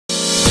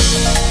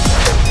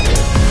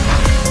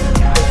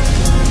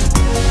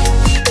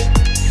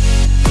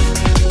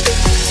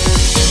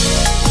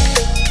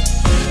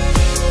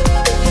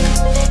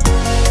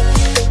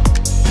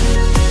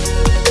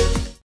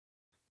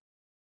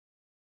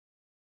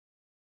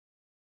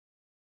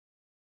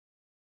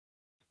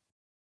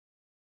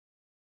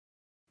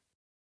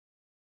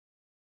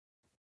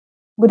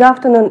Good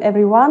afternoon,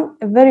 everyone.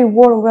 A very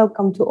warm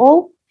welcome to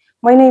all.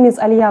 My name is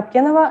Aliya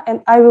Abkenova,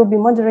 and I will be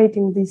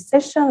moderating this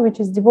session, which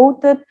is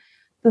devoted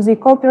to the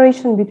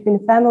cooperation between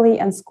family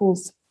and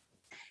schools.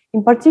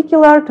 In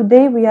particular,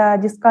 today we are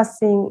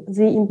discussing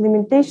the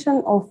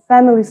implementation of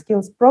family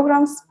skills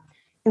programs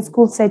in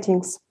school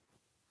settings.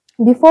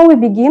 Before we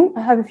begin,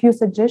 I have a few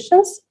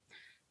suggestions.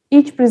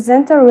 Each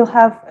presenter will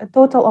have a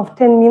total of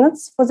 10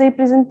 minutes for their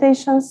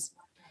presentations.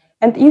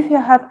 And if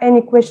you have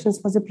any questions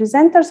for the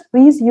presenters,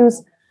 please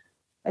use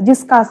a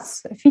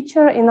discuss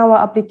feature in our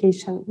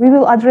application. We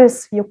will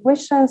address your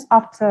questions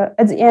at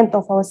the end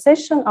of our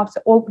session,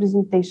 after all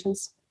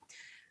presentations.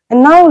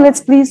 And now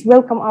let's please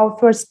welcome our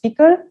first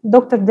speaker,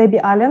 Dr. Debbie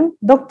Allen.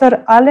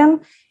 Dr.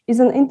 Allen is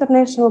an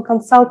international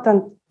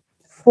consultant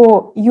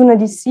for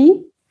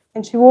UNODC,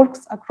 and she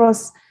works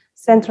across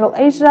Central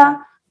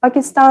Asia,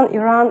 Pakistan,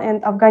 Iran,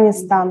 and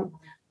Afghanistan.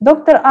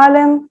 Dr.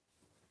 Allen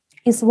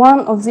is one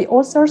of the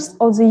authors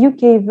of the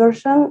UK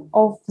version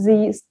of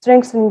the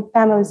Strengthening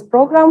Families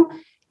program,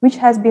 which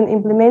has been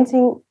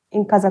implementing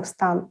in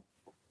Kazakhstan.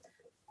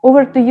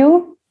 Over to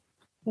you,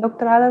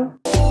 Dr. Allen.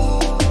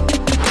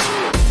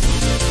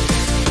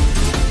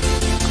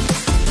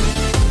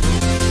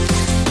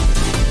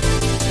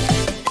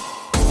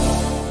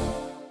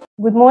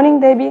 Good morning,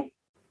 Debbie.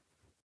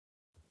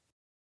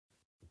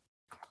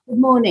 Good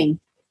morning.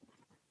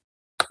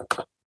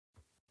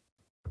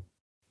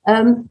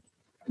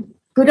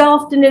 Good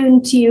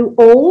afternoon to you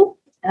all,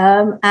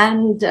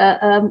 and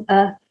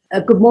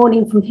good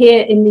morning from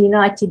here in the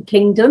United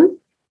Kingdom.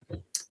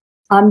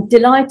 I'm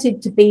delighted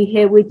to be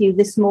here with you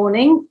this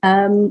morning,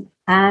 and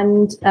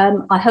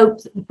I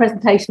hope that the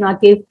presentation I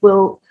give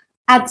will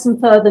add some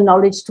further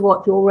knowledge to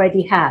what you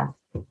already have.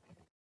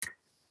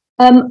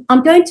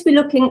 I'm going to be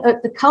looking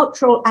at the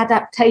cultural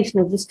adaptation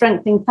of the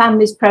Strengthening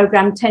Families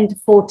Programme 10 to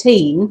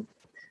 14,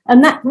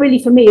 and that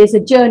really for me is a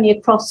journey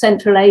across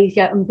Central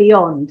Asia and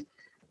beyond.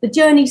 The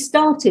journey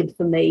started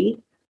for me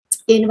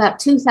in about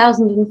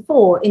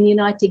 2004 in the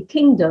United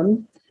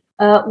Kingdom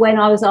when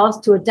I was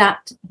asked to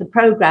adapt the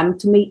programme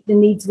to meet the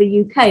needs of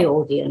a UK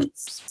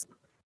audience.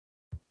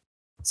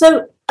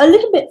 So a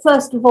little bit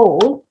first of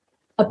all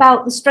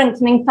about the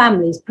Strengthening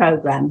Families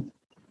programme.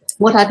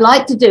 What I'd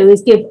like to do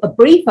is give a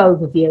brief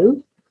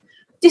overview,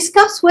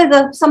 discuss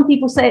whether some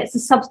people say it's a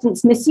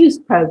substance misuse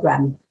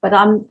programme, but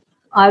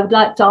I would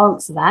like to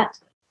answer that.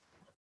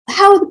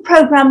 How the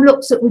programme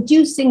looks at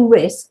reducing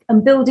risk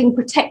and building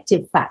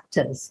protective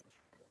factors,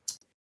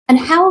 and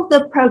how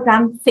the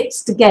programme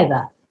fits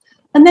together.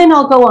 And then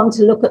I'll go on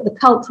to look at the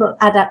cultural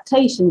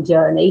adaptation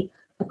journey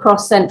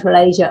across Central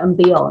Asia and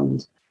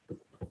beyond.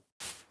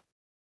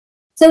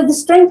 So the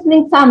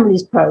Strengthening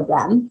Families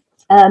programme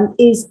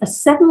is a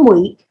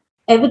 7-week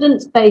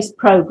evidence-based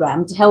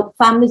programme to help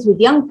families with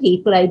young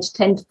people aged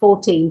 10 to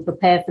 14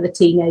 prepare for the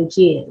teenage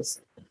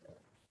years.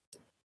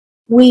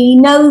 We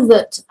know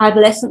that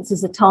adolescence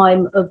is a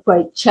time of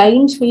great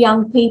change for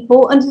young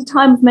people and a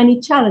time of many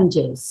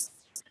challenges,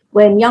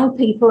 when young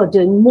people are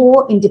doing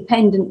more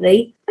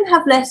independently and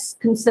have less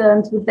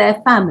concerns with their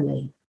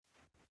family.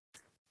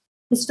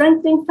 The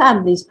Strengthening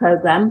Families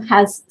programme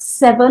has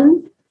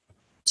 7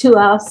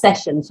 2-hour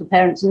sessions for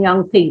parents and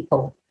young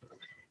people.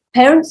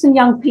 Parents and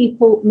young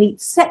people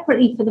meet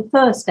separately for the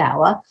first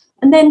hour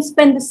and then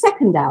spend the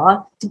second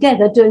hour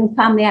together doing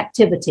family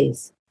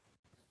activities.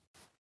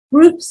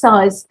 Group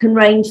size can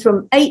range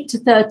from 8 to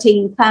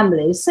 13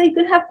 families, so you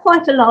can have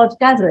quite a large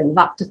gathering of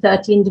up to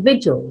 30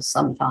 individuals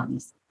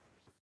sometimes.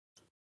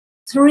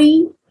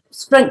 3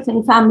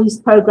 Strengthening Families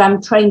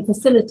programme trained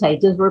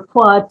facilitators are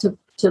required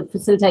to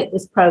facilitate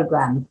this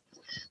programme,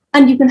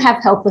 and you can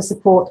have helper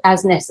support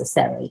as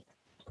necessary.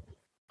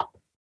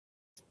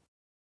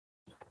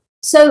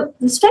 So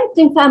the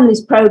Strengthening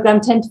Families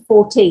programme 10 to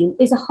 14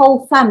 is a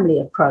whole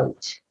family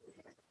approach.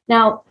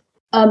 Now,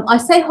 I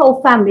say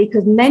whole family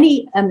because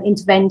many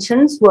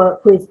interventions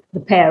work with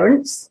the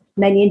parents,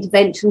 many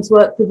interventions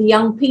work with the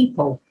young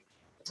people.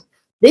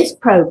 This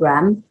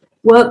programme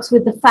works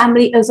with the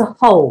family as a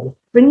whole,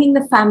 bringing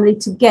the family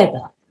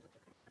together.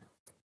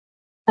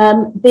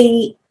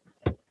 The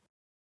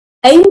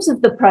aims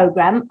of the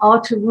programme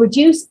are to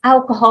reduce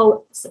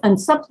alcohol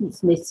and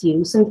substance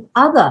misuse and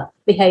other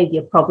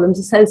behaviour problems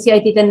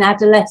associated in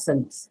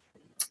adolescence.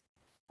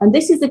 And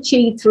this is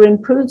achieved through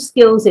improved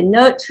skills in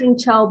nurturing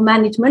child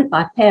management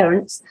by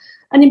parents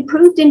and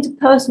improved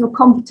interpersonal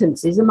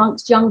competencies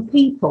amongst young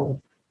people.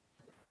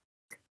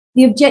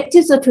 The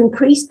objectives are to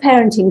increase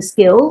parenting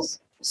skills,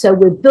 so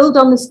we build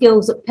on the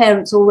skills that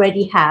parents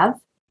already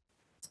have,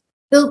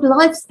 build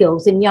life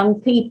skills in young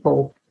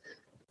people,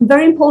 and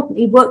very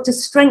importantly, work to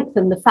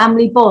strengthen the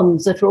family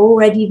bonds that are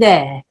already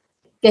there,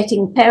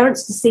 getting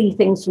parents to see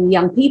things from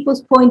young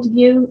people's point of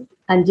view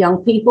and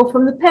young people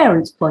from the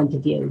parents' point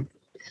of view.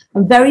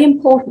 And very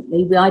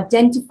importantly, we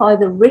identify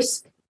the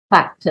risk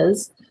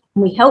factors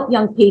and we help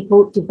young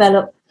people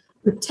develop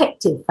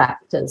protective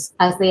factors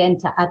as they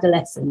enter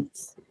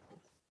adolescence.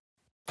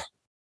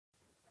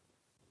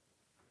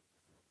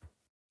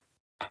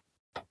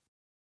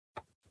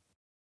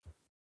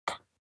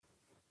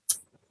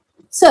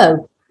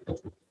 So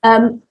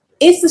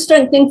Is the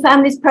Strengthening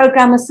Families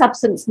programme a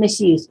substance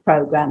misuse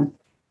programme?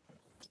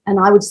 And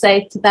I would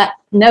say to that,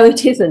 no,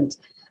 it isn't.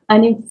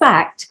 And in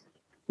fact,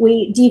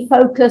 we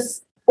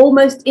defocus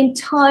almost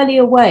entirely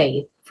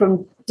away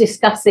from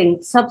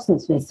discussing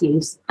substance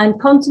misuse and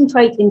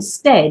concentrate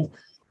instead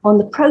on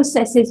the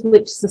processes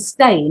which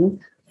sustain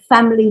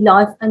family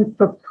life and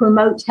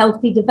promote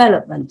healthy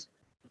development.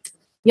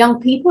 Young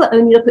people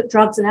only look at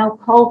drugs and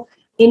alcohol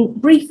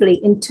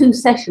briefly in 2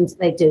 sessions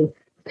they do.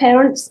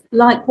 Parents,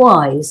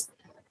 likewise.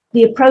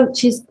 The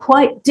approach is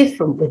quite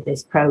different with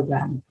this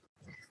programme.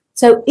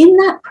 So in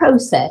that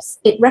process,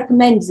 it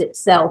recommends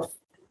itself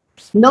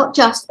not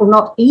just or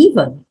not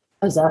even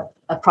as a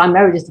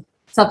primarily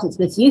substance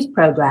misuse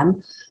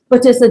programme,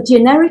 but as a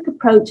generic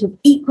approach of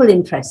equal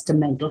interest to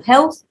mental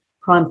health,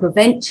 crime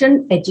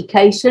prevention,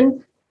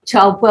 education,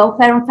 child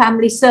welfare and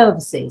family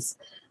services.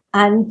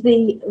 And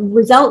the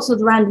results of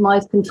the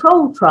randomised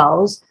controlled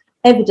trials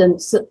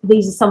evidence that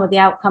these are some of the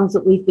outcomes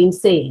that we've been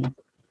seeing.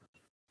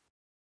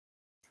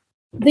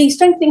 The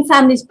Strengthening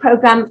Families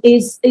programme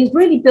is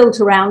really built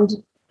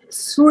around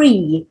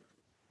 3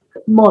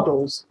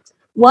 models.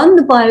 One,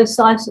 the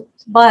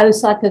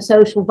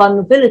biopsychosocial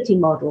vulnerability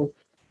model,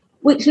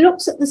 which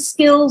looks at the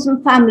skills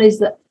and families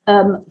that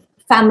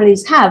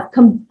families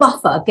can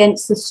buffer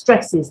against the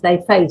stresses they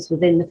face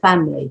within the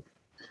family.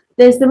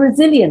 There's the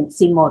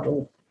resiliency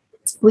model,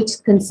 which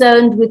is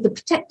concerned with the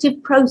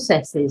protective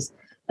processes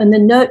and the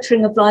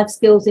nurturing of life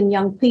skills in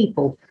young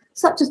people,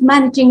 such as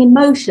managing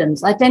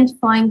emotions,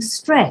 identifying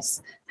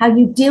stress, how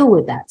you deal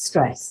with that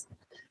stress,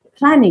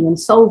 planning and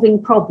solving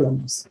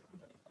problems.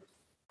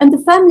 And the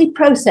family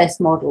process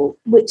model,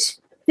 which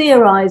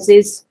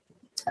theorises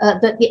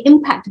that the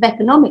impact of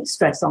economic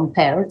stress on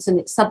parents and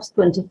its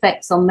subsequent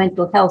effects on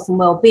mental health and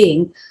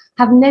well-being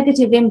have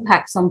negative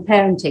impacts on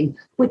parenting,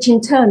 which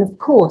in turn, of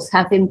course,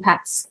 have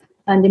impacts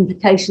and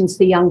implications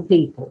for young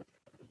people.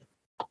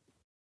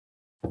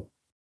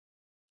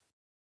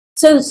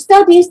 So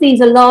studies, these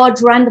are large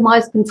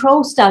randomised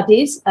control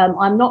studies.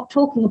 I'm not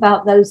talking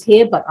about those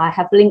here, but I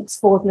have links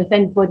for them if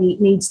anybody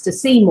needs to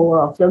see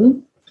more of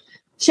them,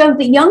 show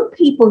that young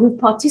people who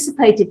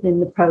participated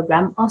in the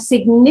programme are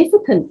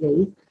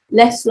significantly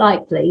less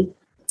likely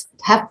to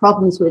have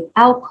problems with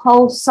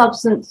alcohol,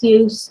 substance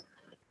use,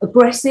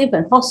 aggressive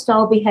and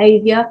hostile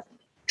behaviour,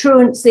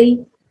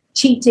 truancy,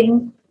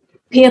 cheating,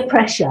 peer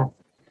pressure.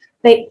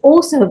 They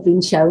also have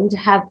been shown to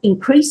have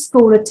increased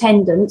school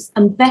attendance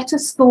and better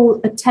school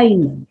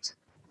attainment.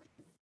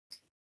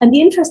 And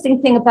the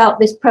interesting thing about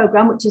this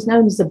programme, which is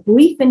known as a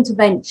brief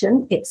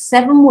intervention, it's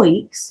 7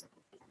 weeks,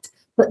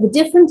 but the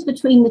difference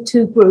between the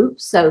 2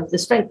 groups, so the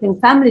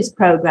Strengthening Families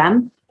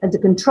programme and the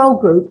control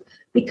group,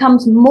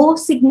 becomes more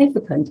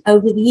significant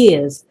over the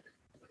years,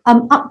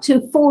 up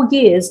to 4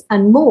 years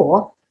and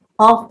more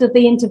after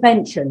the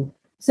intervention.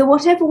 So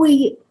whatever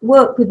we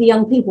work with the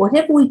young people,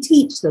 whatever we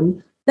teach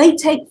them, they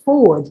take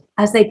forward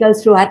as they go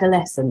through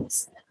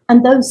adolescence,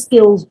 and those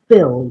skills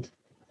build.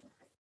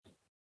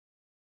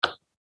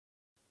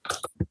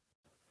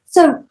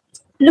 So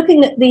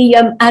looking at the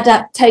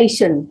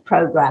adaptation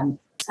programme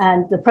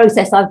and the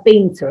process I've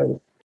been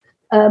through,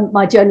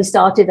 my journey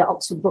started at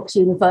Oxford Brookes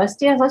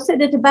University, as I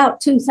said, at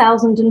about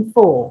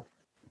 2004.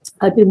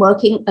 I'd been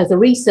working as a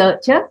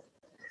researcher,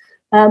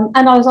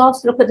 and I was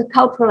asked to look at the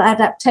cultural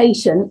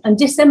adaptation and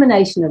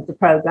dissemination of the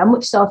programme,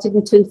 which started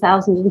in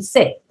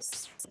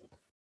 2006.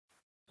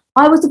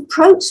 I was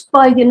approached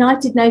by the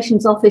United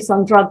Nations Office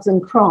on Drugs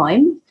and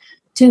Crime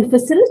to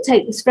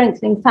facilitate the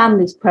Strengthening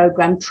Families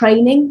programme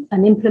training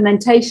and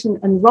implementation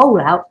and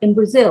rollout in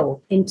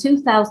Brazil in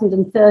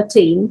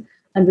 2013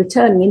 and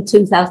returning in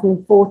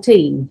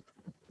 2014.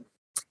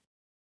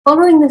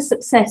 Following the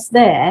success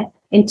there,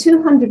 in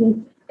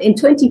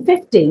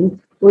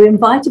 2015, we were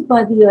invited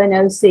by the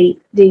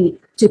UNOCD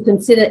to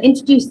consider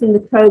introducing the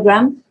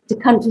programme to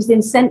countries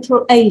in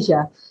Central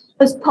Asia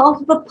as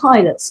part of a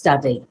pilot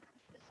study.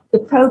 The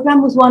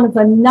programme was one of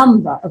a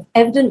number of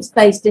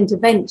evidence-based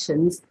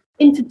interventions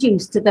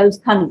introduced to those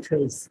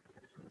countries.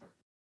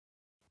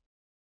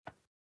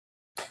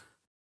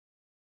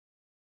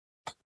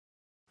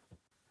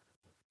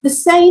 The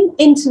same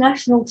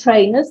international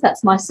trainers,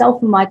 that's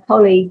myself and my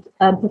colleague,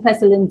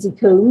 Professor Lindsay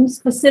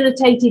Coombs,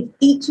 facilitated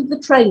each of the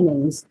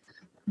trainings,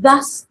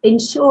 thus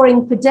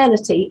ensuring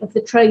fidelity of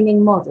the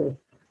training model.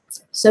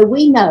 So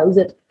we know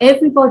that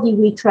everybody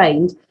we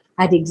trained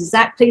had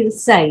exactly the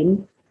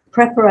same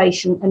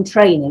preparation and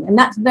training, and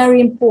that's very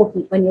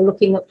important when you're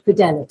looking at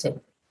fidelity.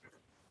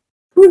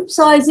 Group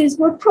sizes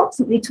were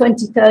approximately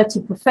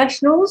 20-30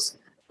 professionals.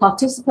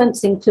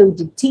 Participants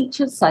included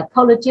teachers,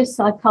 psychologists,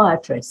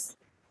 psychiatrists.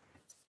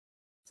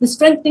 The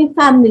Strengthening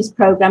Families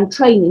programme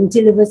training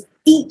delivers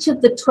each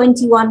of the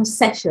 21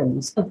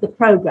 sessions of the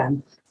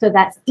programme. So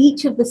that's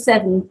each of the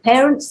 7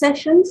 parent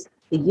sessions,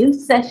 the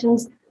youth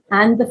sessions,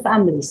 and the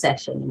family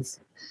sessions.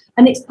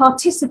 And it's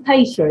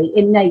participatory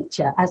in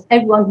nature, as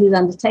everyone who's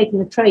undertaken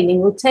the training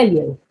will tell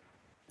you.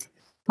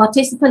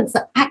 Participants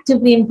are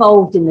actively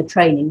involved in the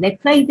training. They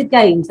play the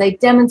games, they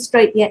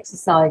demonstrate the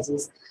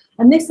exercises,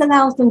 and this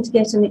allows them to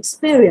get an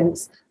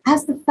experience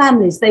as the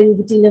families they will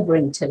be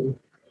delivering to.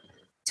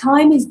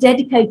 Time is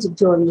dedicated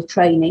during the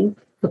training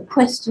for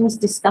questions,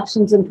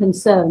 discussions and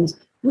concerns,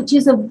 which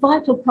is a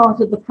vital part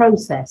of the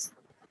process.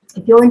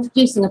 If you're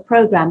introducing a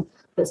programme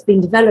that's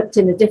been developed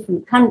in a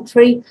different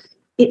country,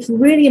 it's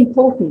really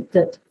important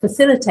that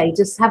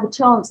facilitators have a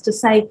chance to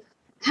say,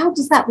 how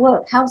does that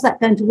work? How's that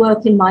going to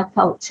work in my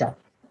culture?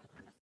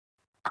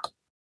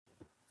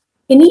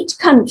 In each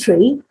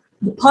country,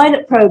 the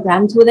pilot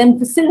programmes were then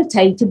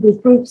facilitated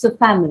with groups of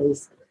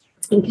families.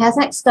 In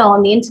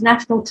Kazakhstan, the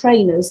international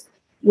trainers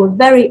were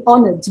very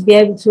honoured to be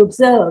able to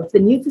observe the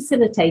new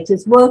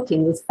facilitators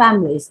working with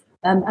families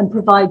and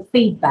provide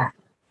feedback,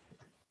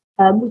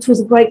 which was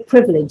a great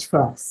privilege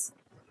for us.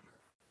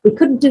 We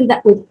couldn't do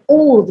that with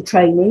all the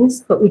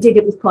trainings, but we did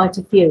it with quite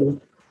a few.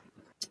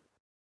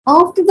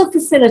 After the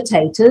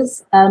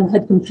facilitators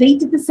had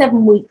completed the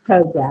 7-week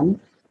programme,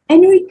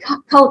 any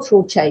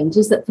cultural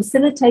changes that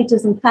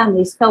facilitators and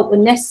families felt were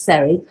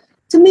necessary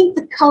to meet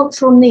the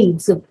cultural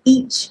needs of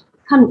each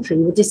country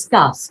were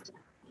discussed.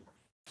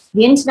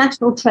 The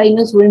international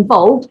trainers were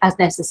involved as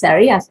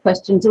necessary as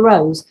questions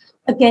arose,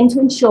 again to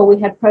ensure we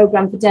had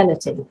programme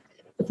fidelity.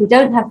 If we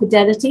don't have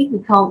fidelity,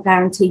 we can't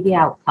guarantee the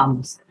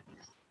outcomes.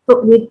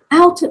 But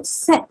without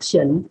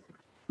exception,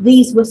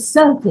 these were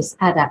surface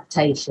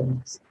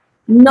adaptations,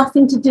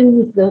 nothing to do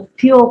with the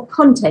pure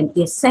content,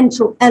 the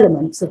essential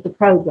elements of the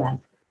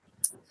programme.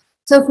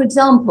 So, for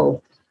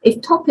example,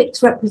 if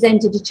topics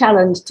represented a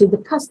challenge to the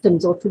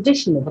customs or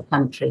tradition of a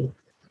country,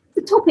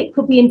 the topic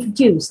could be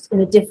introduced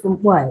in a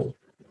different way.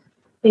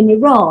 In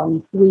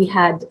Iran, we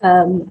had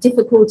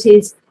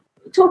difficulties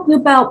talking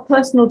about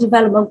personal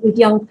development with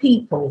young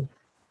people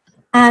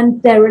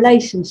and their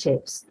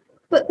relationships.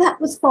 But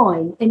that was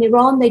fine. In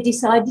Iran, they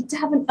decided to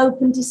have an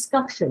open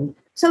discussion.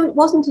 So it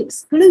wasn't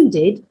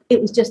excluded,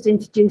 it was just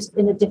introduced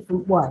in a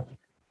different way.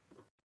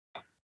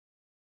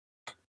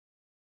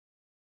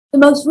 The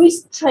most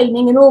recent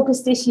training in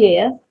August this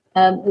year,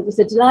 it was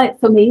a delight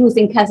for me, was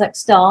in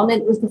Kazakhstan,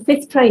 and it was the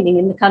 5th training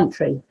in the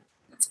country.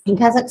 In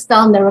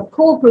Kazakhstan, there are a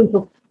core group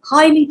of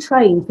highly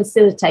trained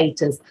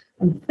facilitators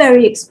and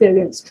very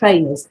experienced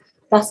trainers,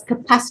 thus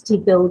capacity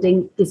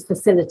building is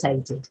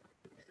facilitated.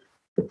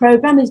 The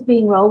programme is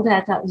being rolled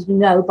out, as you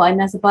know, by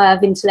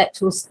Nazarbayev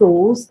Intellectual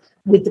Schools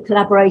with the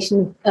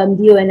collaboration of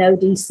the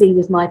UNODC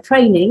with my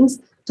trainings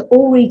to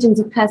all regions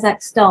of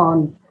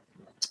Kazakhstan.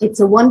 It's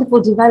a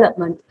wonderful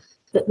development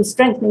that the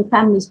Strengthening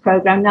Families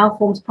programme now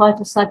forms part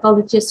of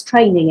psychologist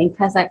training in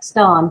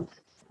Kazakhstan.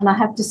 And I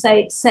have to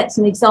say it sets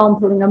an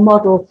example and a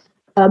model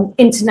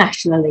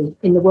internationally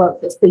in the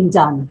work that's been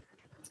done.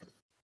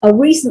 A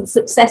recent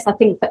success, I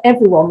think, for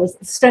everyone was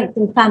the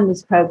Strengthening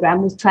Families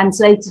programme was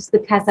translated to the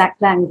Kazakh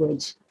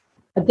language.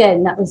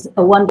 Again, that was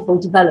a wonderful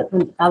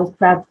development I was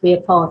proud to be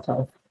a part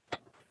of.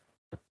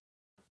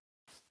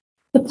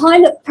 The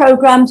pilot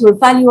programmes were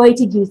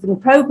evaluated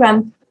using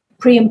programme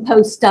pre and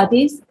post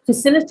studies.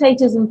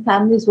 Facilitators and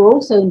families were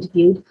also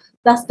interviewed,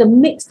 thus the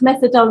mixed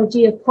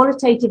methodology of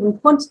qualitative and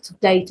quantitative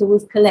data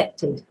was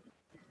collected.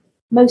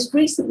 Most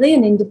recently,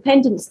 an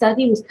independent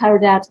study was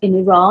carried out in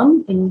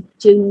Iran in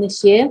June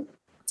this year,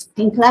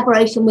 in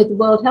collaboration with the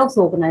World Health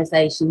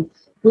Organization,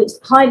 which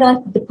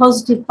highlighted the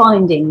positive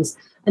findings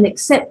and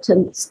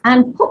acceptance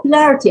and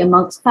popularity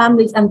amongst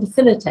families and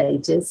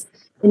facilitators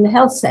in the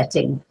health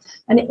setting.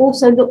 And it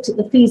also looked at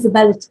the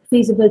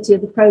feasibility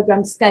of the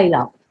programme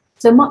scale-up.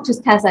 So much as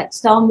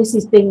Kazakhstan, this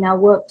is being now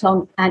worked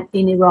on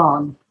in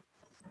Iran.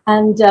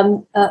 And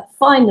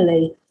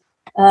finally,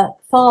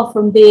 far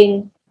from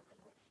being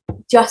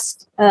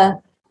just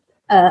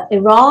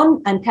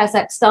Iran and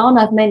Kazakhstan,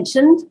 I've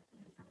mentioned,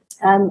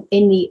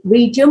 in the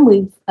region,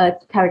 we've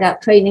carried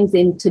out trainings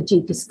in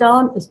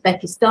Tajikistan,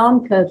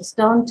 Uzbekistan,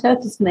 Kurdistan,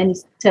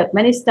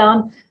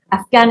 Turkmenistan,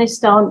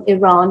 Afghanistan,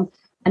 Iran,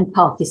 and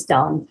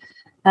Pakistan.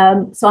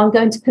 So I'm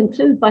going to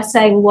conclude by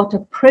saying what a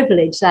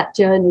privilege that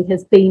journey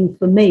has been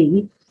for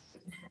me.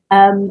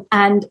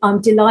 And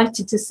I'm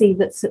delighted to see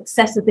the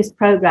success of this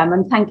programme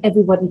and thank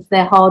everybody for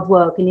their hard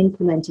work in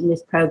implementing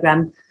this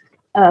programme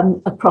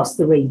across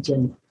the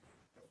region.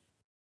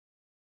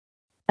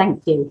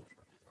 Thank you.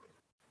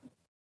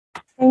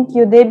 Thank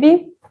you,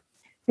 Debbie.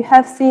 We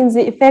have seen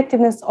the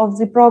effectiveness of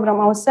the program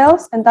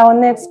ourselves, and our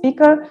next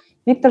speaker,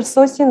 Viktor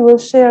Sosin, will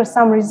share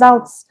some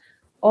results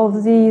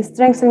of the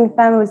Strengthening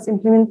Families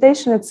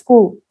implementation at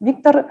school.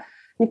 Viktor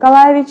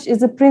Nikolaevich is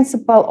the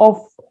principal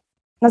of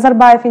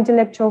Nazarbayev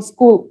Intellectual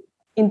School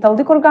in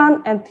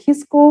Taldykurgan, and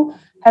his school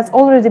has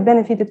already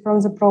benefited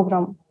from the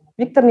program.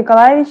 Viktor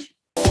Nikolaevich.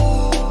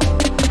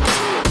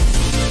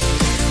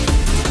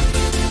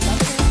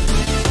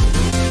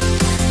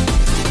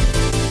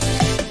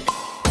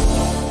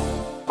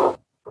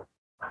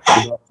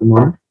 Good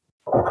afternoon.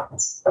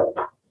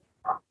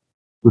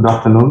 Good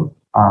afternoon.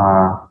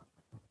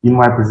 In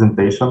my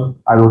presentation,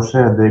 I will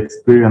share the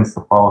experience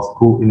of our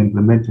school in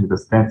implementing the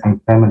Strengthening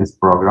Families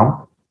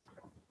program.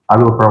 I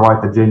will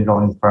provide a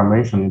general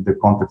information in the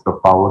context of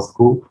our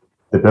school.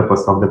 The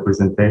purpose of the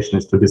presentation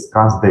is to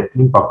discuss the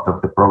impact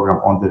of the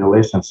program on the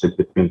relationship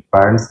between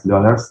parents,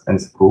 learners,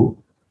 and school,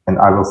 and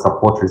I will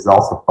support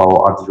results of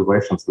our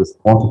observations with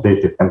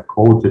quantitative and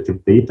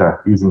qualitative data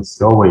using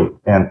survey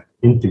and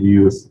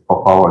interviews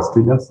of our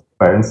students,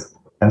 parents,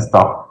 and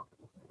staff.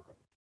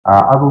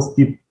 I will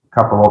skip a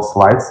couple of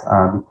slides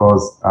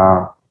because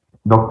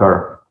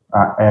Dr.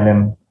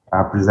 Ellen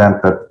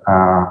presented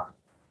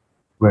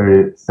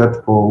very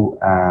thoughtful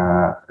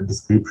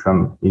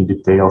description in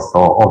details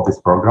of this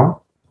program,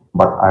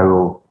 but I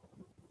will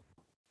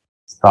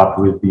start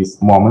with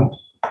this moment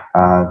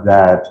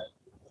that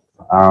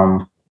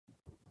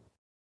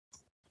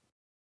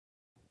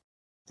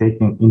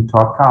taking into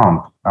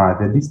account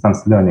the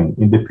distance learning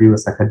in the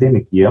previous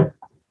academic year,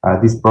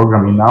 this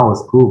program in our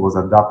school was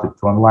adapted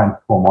to online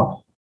format,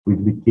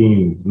 which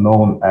became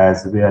known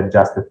as We Are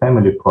Just a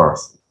Family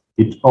course.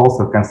 It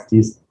also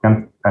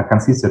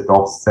consisted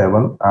of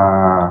 7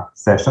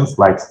 sessions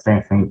like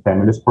Strengthening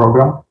Families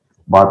program,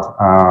 but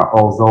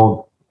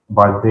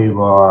they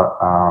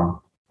were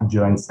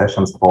joint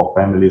sessions for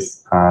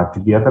families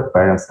together,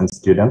 parents and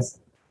students.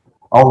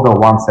 Although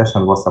one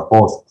session was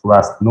supposed to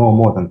last no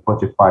more than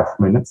 45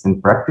 minutes,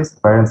 in practice,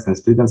 parents and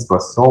students were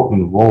so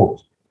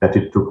involved that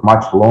it took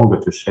much longer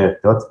to share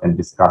thoughts and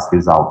discuss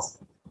results.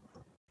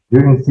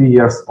 During 3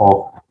 years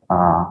of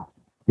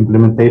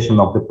implementation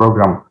of the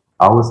program,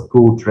 our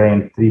school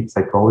trained 3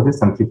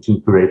 psychologists and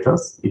 15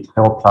 curators. It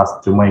helped us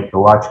to make a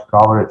large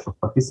coverage of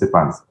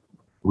participants.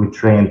 We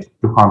trained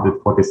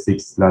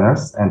 246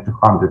 learners and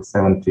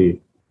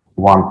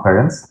 271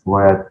 parents,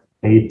 where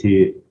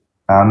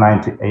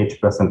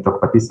 98% of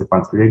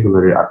participants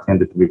regularly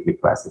attended weekly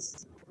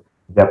classes.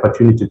 The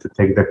opportunity to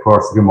take the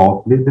course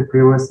remotely the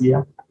previous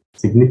year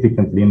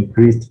significantly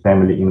increased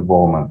family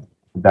involvement.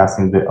 Thus,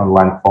 in the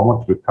online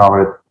format, we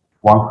covered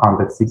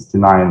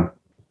 169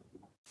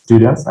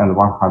 students and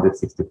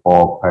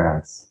 164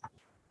 parents.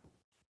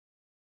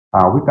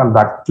 We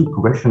conduct 2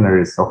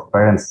 questionnaires of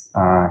parents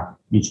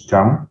each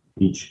term,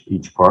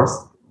 each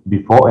course,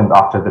 before and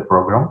after the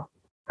program.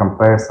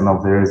 Comparison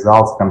of the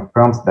results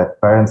confirms that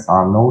parents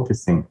are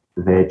noticing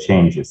their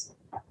changes.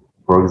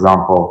 For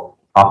example,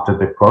 after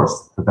the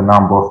course, the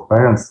number of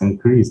parents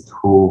increased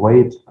who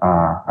wait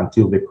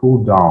until they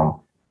cool down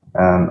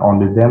and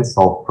only then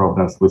solve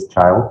problems with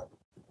child.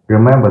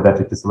 Remember that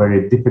it is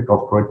very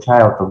difficult for a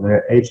child of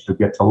their age to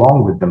get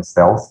along with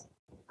themselves.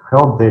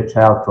 Help their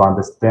child to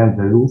understand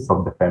the rules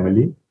of the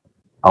family.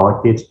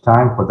 Allocate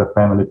time for the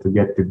family to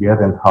get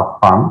together and have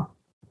fun.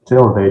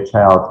 Tell their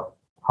child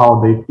how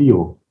they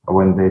feel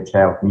when their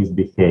child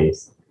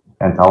misbehaves,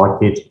 and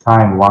allocate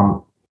time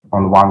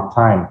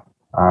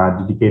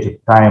dedicated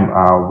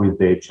time with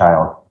their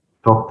child.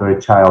 Talk to a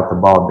child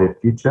about their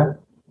future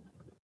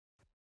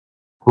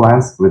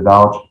plans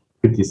without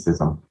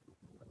criticism.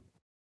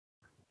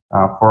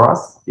 For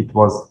us, it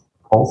was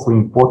also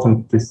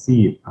important to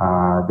see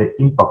the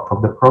impact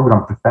of the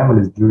program to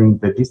families during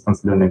the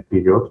distance learning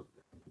period,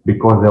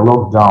 because the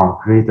lockdown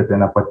created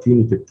an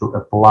opportunity to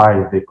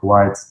apply the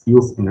acquired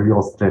skills in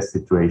real stress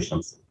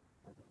situations.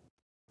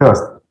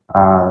 First,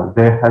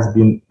 there has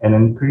been an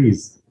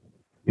increase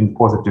in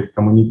positive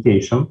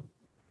communication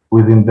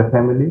within the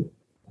family.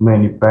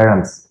 Many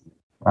parents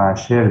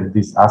shared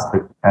this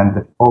aspect, and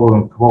the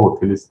following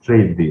quote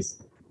illustrates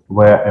this,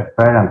 where a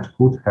parent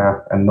could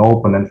have an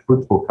open and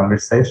fruitful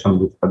conversation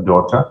with her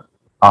daughter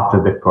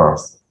after the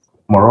course.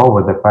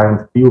 Moreover, the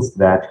parent feels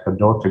that her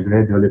daughter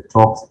gradually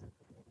talks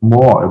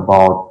more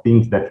about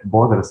things that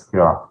bothers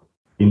her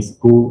in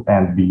school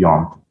and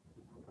beyond.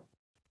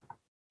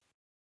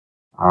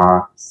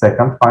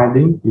 Second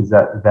finding is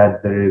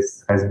that there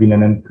has been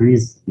an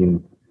increase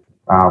in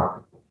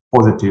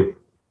positive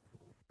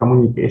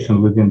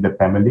communication within the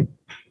family.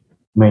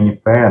 Many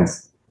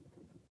parents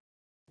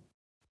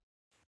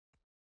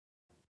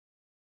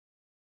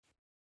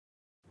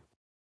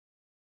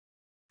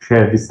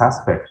share this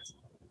aspect.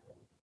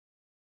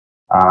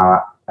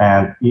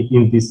 And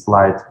in this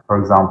slide, for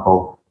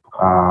example,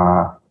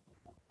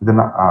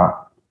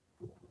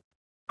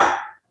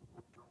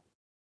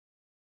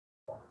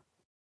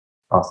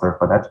 sorry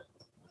for that.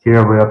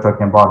 Here we are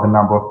talking about the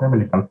number of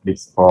family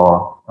conflicts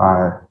for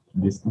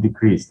this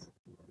decreased.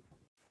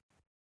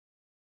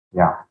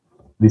 Yeah,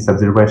 this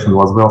observation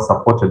was well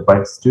supported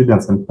by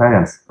students and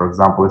parents. For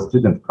example, a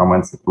student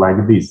comments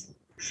like this,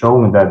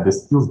 showing that the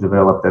skills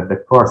developed at the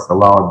course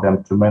allowed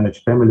them to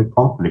manage family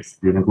conflicts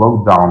during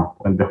lockdown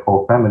when the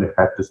whole family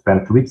had to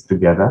spend weeks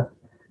together.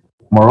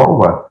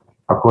 Moreover,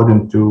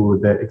 according to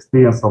the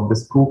experience of the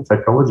school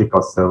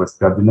psychological service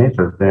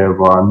coordinator, there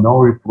were no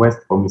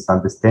requests for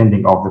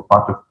misunderstanding of the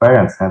part of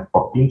parents and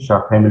for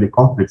intra-family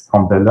conflicts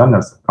from the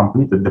learners who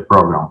completed the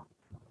program.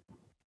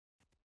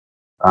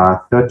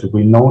 Third,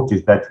 we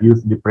noticed that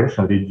youth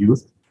depression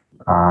reduced.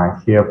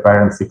 Here,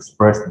 parents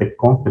expressed the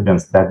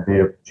confidence that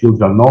their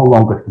children no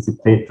longer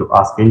hesitate to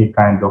ask any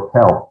kind of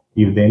help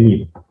if they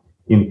need,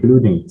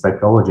 including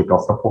psychological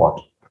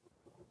support.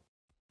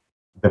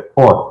 The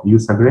fourth,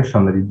 youth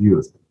aggression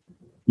reduced.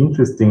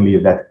 Interestingly,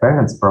 that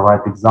parents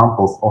provide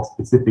examples of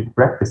specific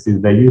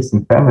practices they use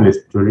in families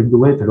to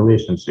regulate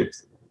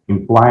relationships,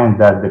 implying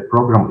that the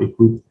program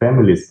equips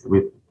families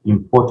with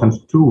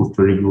important tools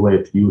to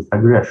regulate youth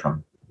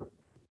aggression.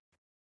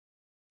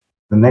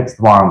 The next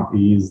one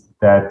is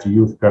that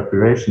youth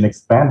cooperation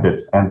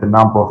expanded and the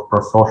number of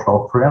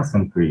pro-social friends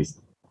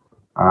increased.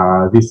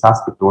 This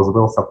aspect was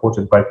well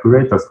supported by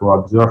curators who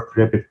observed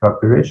rapid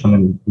cooperation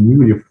in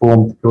newly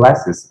formed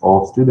classes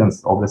of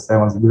students of the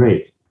 7th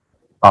grade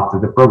after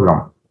the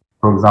program.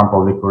 For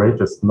example, the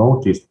curators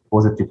noticed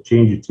positive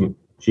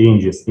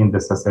changes in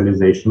the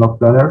socialization of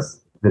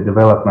learners, the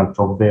development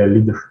of their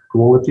leadership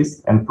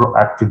qualities, and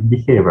proactive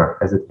behavior,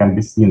 as it can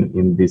be seen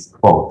in this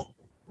quote.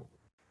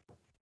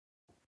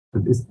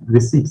 The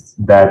sixth,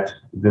 that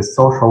the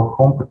social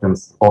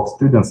competence of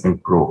students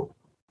improved.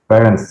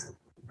 Parents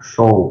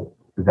show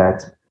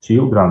that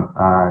children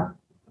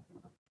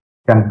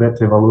can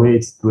better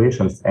evaluate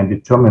situations and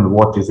determine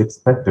what is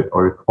expected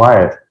or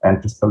required,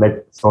 and to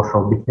select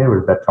social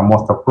behaviors that are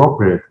most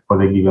appropriate for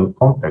the given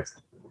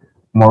context.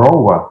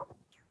 Moreover,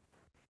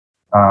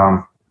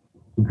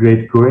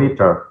 great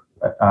curator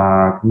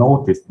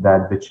noticed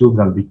that the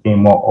children became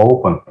more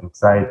open,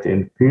 anxiety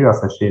and fear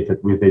associated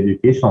with the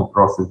educational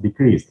process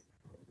decreased,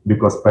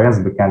 because parents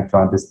began to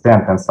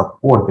understand and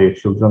support their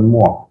children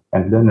more,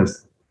 and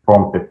learners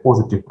formed a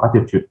positive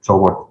attitude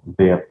toward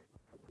their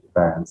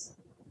parents.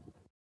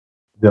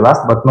 The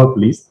last but not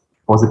least,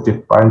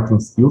 positive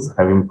parenting skills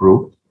have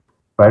improved.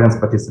 Parents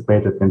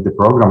participated in the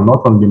program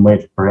not only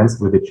made friends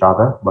with each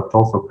other, but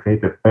also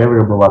created a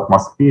favorable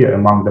atmosphere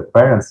among the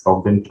parents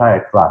of the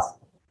entire class.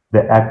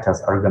 They act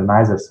as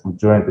organizers of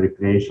joint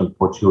recreation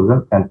for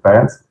children, and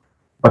parents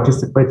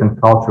participate in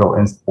cultural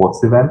and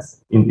sports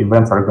events, in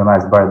events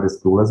organized by the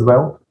school as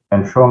well,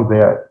 and shown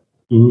their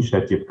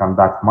initiative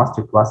conduct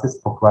master classes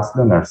for class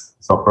learners.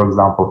 So, for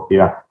example,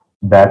 here,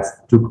 dads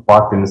took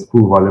part in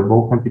school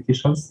volleyball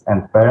competitions,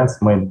 and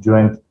parents made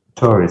joint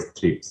tourist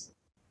trips.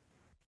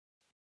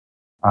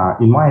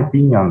 In my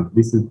opinion,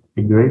 this is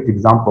a great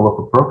example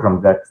of a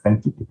program that's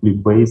scientifically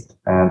based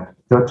and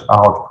thought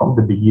out from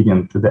the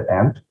beginning to the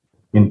end,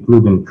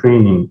 including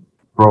training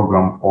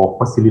program of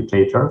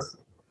facilitators.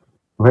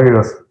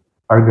 Various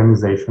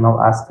organizational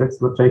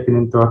aspects were taken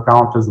into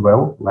account as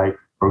well, like,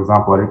 for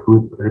example,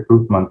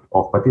 recruitment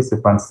of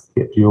participants,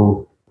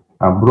 schedule,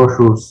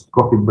 brochures,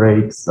 coffee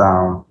breaks,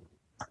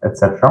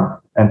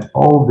 etc. And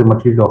all the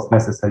materials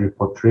necessary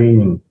for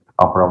training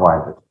are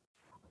provided.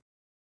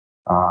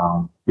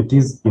 It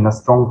is in a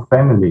strong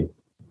family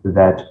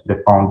that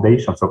the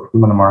foundations of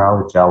human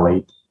morality are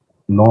laid,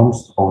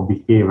 norms of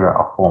behavior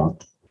are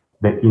formed,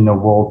 the inner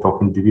world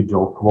of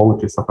individual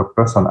qualities of a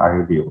person are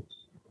revealed,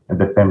 and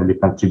the family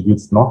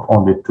contributes not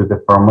only to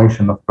the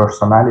formation of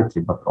personality,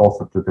 but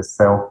also to the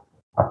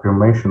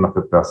self-affirmation of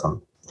a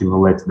person,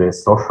 stimulates their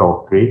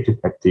social creative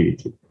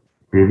activity,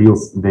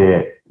 reveals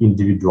their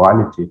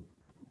individuality,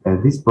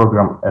 and this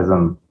program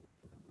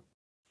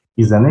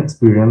is an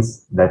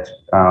experience that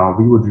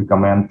we would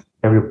recommend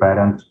every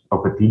parent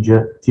of a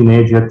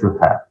teenager to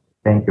have.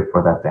 Thank you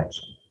for the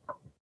attention.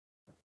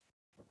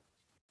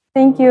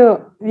 Thank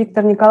you,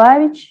 Viktor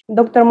Nikolaevich.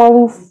 Dr.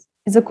 Malouf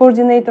is the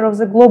coordinator of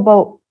the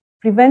Global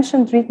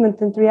Prevention, Treatment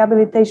and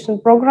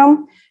Rehabilitation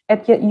Program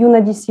at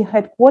UNODC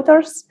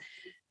headquarters.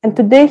 And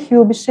today he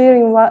will be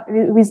sharing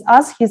with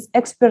us his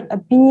expert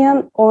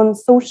opinion on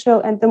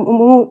social and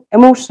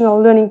emotional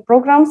learning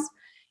programs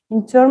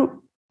in terms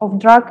of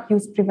drug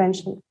use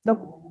prevention.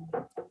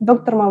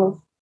 Dr. Malouf.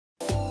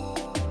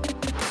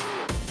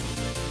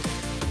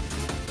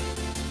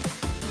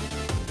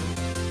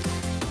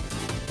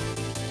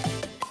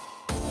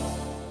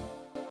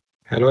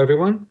 Hello,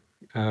 everyone.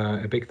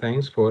 A big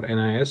thanks for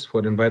NIS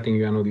for inviting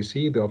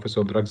UNODC, the Office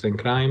of Drugs and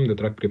Crime, the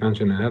Drug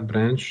Prevention and Health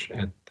Branch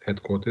at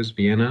headquarters,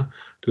 Vienna,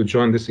 to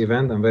join this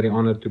event. I'm very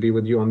honored to be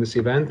with you on this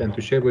event and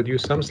to share with you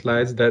some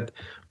slides that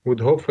would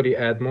hopefully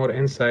add more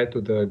insight to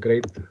the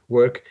great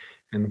work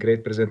and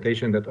great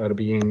presentation that are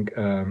being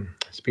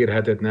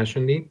spearheaded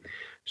nationally.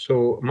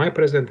 So my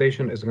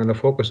presentation is going to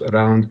focus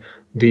around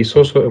the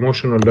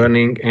social-emotional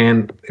learning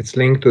and its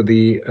link to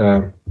the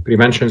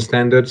prevention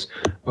standards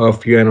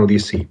of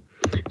UNODC.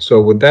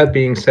 So with that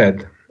being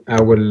said,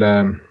 I will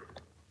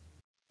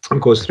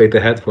go straight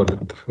ahead for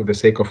the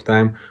sake of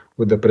time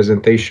with the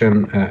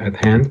presentation at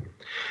hand.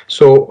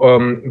 So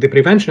the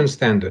prevention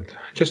standard,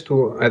 just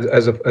to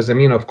as a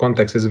mean of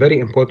context, is very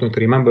important to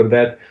remember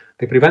that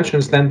the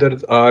prevention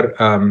standards are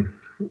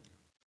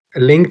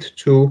linked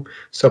to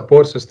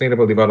support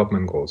sustainable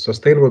development goals.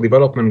 Sustainable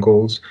development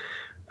goals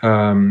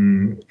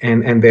and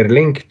their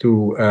link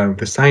to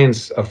the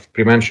science of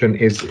prevention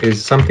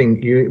is something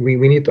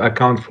we need to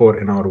account for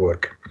in our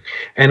work.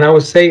 And I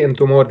will say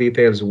into more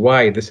details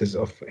why this is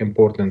of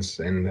importance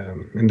in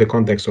the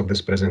context of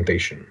this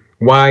presentation.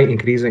 Why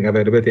increasing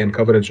availability and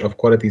coverage of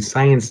quality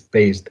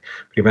science-based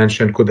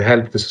prevention could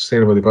help the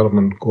sustainable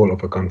development goal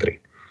of a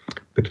country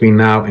between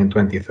now and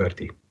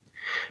 2030.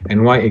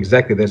 And why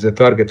exactly there's a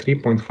target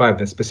 3.5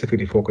 that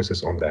specifically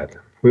focuses on that.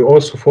 We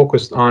also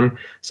focused on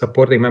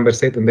supporting member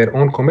states in their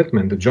own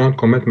commitment, the joint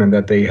commitment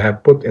that they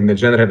have put in the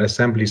General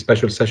Assembly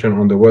special session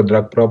on the world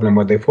drug problem,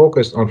 where they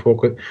focused on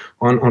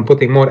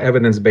putting more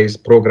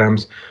evidence-based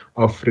programs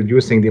of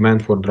reducing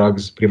demand for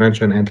drugs,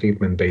 prevention and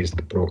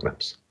treatment-based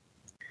programs.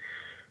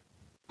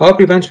 Our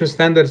prevention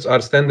standards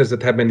are standards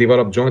that have been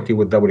developed jointly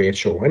with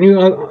WHO.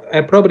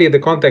 And probably the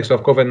context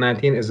of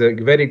COVID-19 is a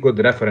very good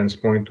reference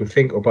point to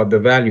think about the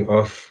value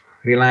of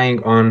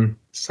relying on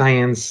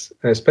science,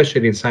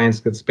 especially science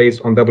that's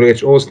based on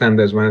WHO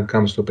standards when it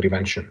comes to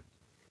prevention.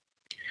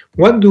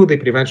 What do the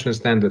prevention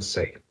standards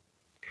say?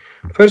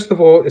 First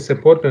of all, it's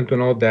important to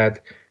note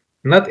that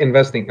not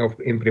investing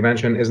in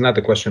prevention is not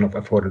a question of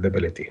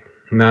affordability.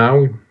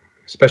 Now,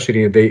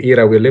 especially the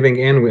era we're living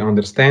in, we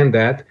understand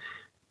that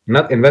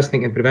not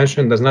investing in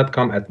prevention does not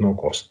come at no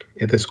cost.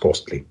 It is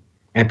costly.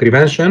 And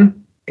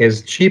prevention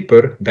is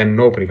cheaper than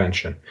no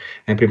prevention.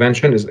 And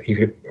prevention is,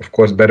 of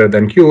course, better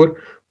than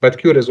cure, but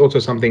cure is also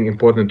something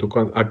important to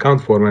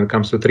account for when it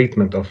comes to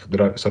treatment of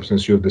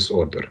substance use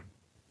disorder.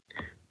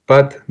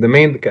 But the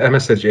main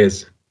message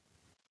is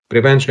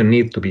prevention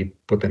needs to be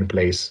put in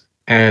place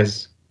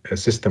as a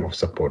system of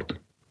support.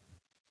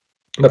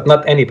 But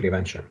not any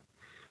prevention.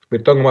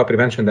 We're talking about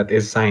prevention that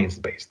is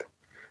science-based.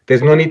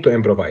 There's no need to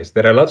improvise.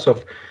 There are lots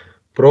of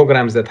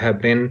programs that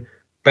have been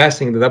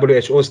passing the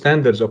WHO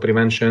standards of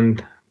prevention,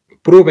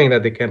 proving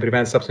that they can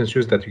prevent substance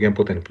use that you can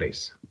put in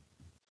place.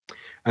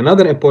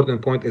 Another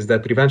important point is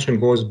that prevention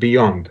goes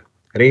beyond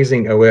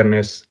raising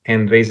awareness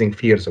and raising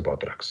fears about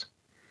drugs.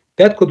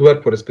 That could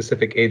work for a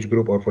specific age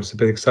group or for a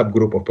specific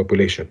subgroup of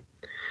population.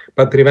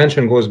 But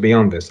prevention goes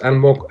beyond this.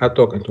 I'll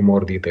talk into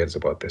more details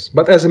about this.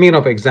 But as a mean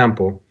of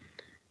example,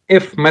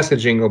 if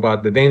messaging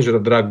about the danger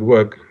of drug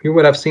work, you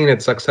would have seen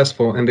it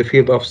successful in the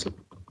field of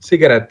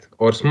cigarette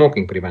or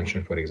smoking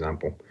prevention, for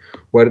example,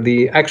 where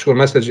the actual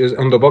message is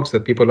on the box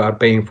that people are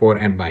paying for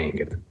and buying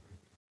it.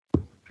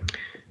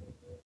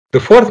 The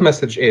fourth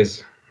message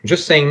is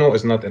just saying no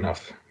is not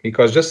enough,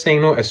 because just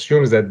saying no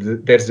assumes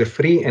that there's a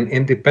free and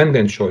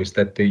independent choice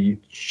that the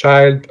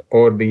child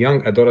or the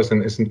young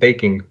adolescent isn't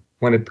taking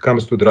when it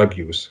comes to drug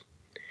use.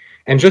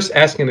 And just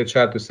asking the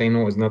child to say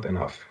no is not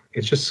enough.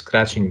 It's just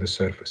scratching the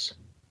surface.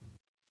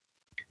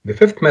 The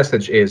fifth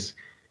message is,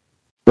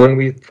 when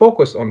we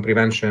focus on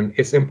prevention,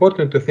 it's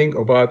important to think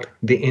about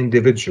the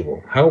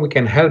individual, how we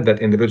can help that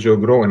individual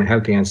grow in a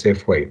healthy and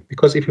safe way.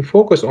 Because if you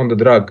focus on the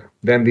drug,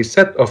 then the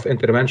set of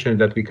interventions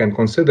that we can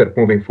consider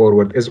moving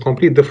forward is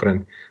completely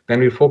different than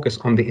we focus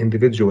on the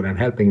individual and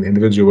helping the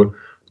individual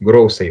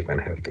grow safe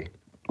and healthy.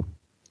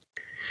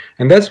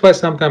 And that's why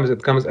sometimes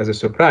it comes as a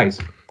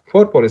surprise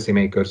for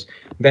policymakers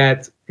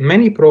that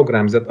many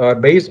programs that are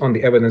based on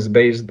the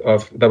evidence-based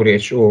of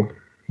WHO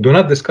do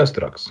not discuss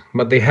drugs,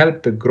 but they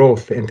help the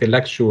growth, the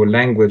intellectual,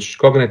 language,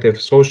 cognitive,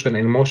 social,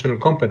 and emotional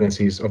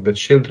competencies of the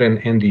children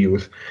and the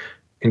youth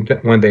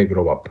when they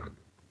grow up.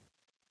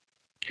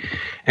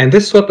 And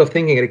this sort of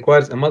thinking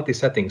requires a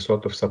multi-setting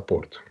sort of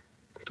support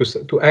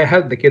to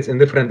help the kids in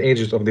different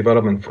ages of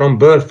development from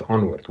birth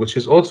onward, which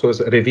is also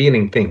a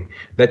revealing thing,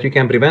 that you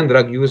can prevent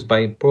drug use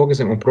by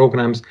focusing on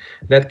programs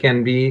that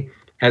can be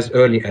as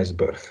early as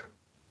birth.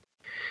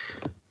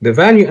 The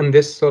value in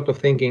this sort of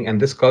thinking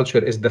and this culture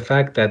is the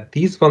fact that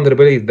these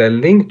vulnerabilities that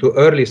link to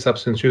early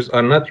substance use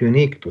are not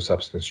unique to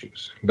substance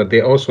use, but they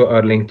also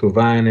are linked to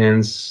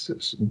violence,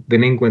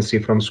 delinquency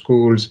from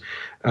schools,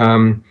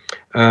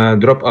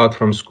 dropout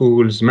from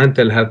schools,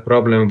 mental health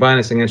problem,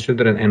 violence against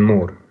children, and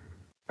more.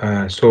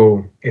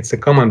 So it's a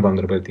common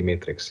vulnerability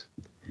matrix.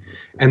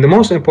 And the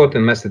most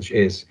important message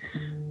is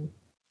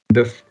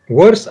the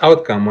worst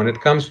outcome when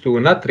it comes to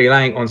not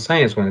relying on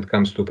science when it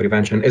comes to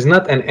prevention is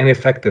not an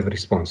ineffective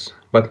response,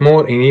 but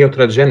more a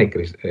iatrogenic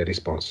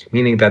response,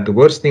 meaning that the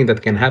worst thing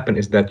that can happen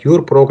is that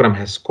your program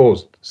has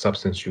caused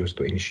substance use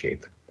to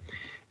initiate.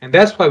 And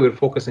that's why we're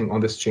focusing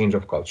on this change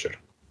of culture.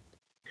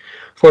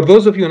 For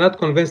those of you not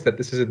convinced that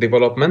this is a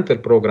developmental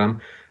program,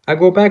 I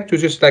go back to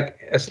just like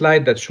a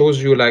slide that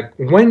shows you like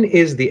when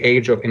is the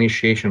age of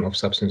initiation of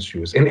substance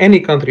use in any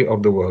country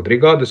of the world,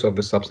 regardless of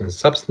the substance.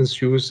 Substance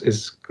use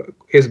is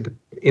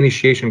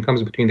initiation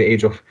comes between the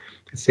age of,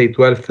 let's say,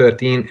 12,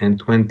 13 and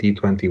 20,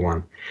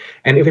 21.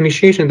 And if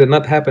initiation did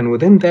not happen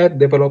within that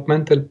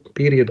developmental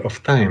period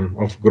of time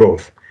of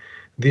growth,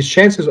 the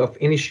chances of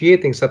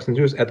initiating substance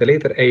use at a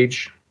later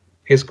age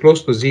is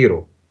close to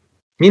zero.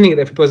 Meaning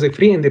that if it was a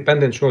free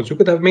independent choice, you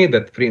could have made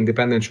that free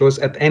independent choice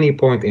at any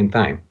point in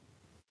time.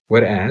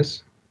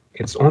 Whereas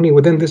it's only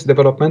within this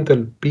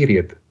developmental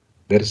period.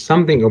 There is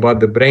something about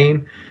the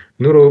brain,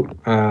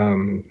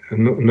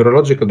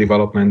 neurological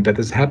development that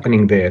is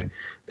happening there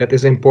that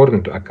is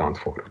important to account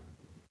for.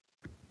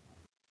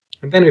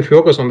 And then if you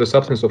focus on the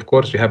substance, of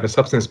course, you have a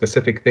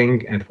substance-specific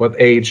thing at what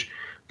age,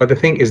 but the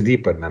thing is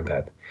deeper than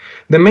that.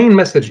 The main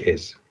message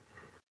is,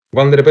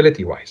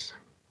 vulnerability-wise,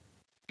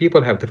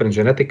 people have different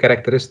genetic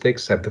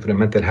characteristics, have different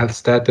mental health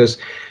status,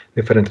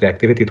 different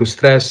reactivity to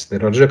stress,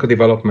 neurological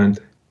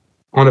development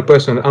on a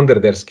person under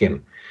their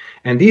skin.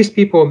 And these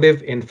people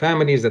live in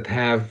families that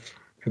have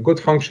good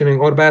functioning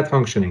or bad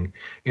functioning,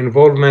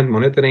 involvement,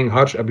 monitoring,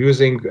 harsh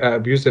abusive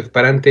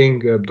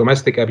parenting,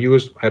 domestic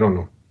abuse, I don't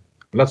know.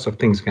 Lots of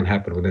things can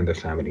happen within the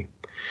family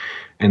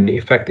and they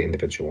affect the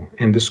individual.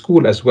 And the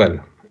school as well.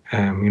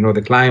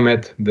 The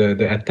climate,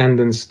 the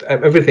attendance,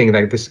 everything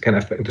like this can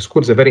affect. The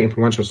school is a very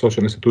influential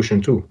social institution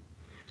too.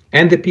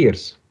 And the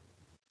peers.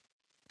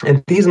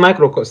 And these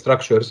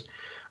microstructures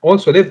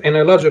also live in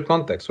a larger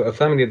context. So a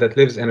family that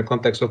lives in a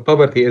context of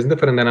poverty is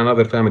different than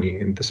another family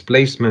in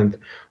displacement,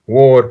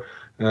 war,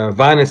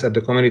 violence at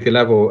the community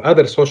level,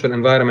 other social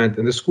environment.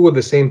 In the school,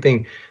 the same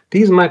thing.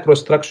 These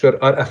microstructures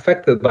are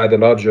affected by the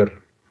larger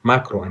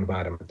macro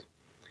environment.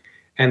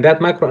 And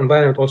that macro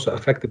environment also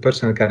affects the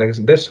personal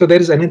characteristics. So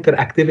there is an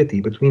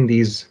interactivity between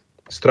these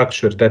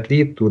structures that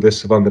lead to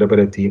this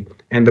vulnerability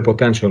and the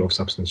potential of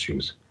substance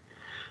use.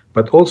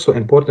 But also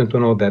important to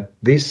know that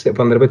these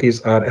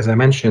vulnerabilities are, as I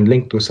mentioned,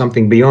 linked to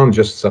something beyond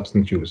just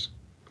substance use.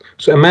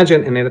 So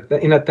imagine an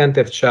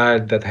inattentive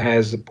child that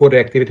has poor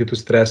reactivity to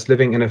stress,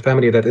 living in a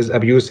family that is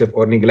abusive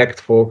or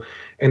neglectful,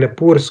 in a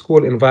poor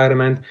school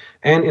environment,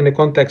 and in the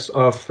context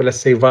of, let's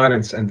say,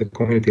 violence at the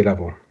community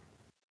level.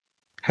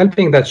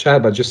 Helping that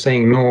child by just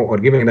saying no or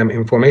giving them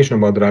information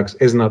about drugs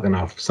is not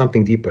enough.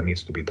 Something deeper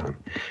needs to be done.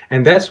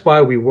 And that's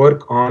why we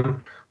work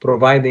on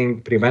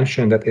providing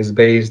prevention that is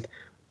based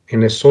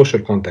in a social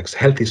context,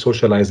 healthy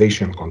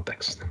socialization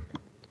context,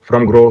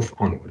 from growth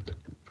onward,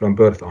 from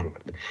birth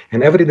onward.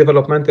 And every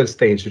developmental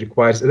stage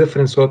requires a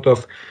different sort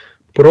of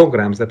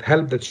programs that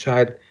help the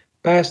child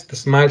pass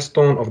this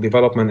milestone of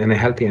development in a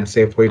healthy and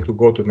safe way to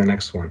go to the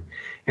next one.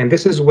 And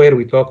this is where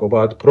we talk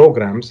about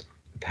programs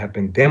that have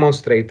been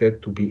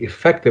demonstrated to be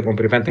effective on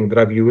preventing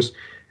drug use,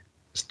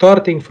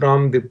 starting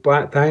from the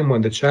time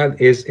when the child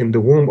is in the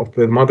womb of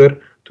the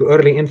mother to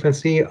early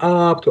infancy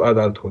up to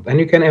adulthood. And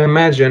you can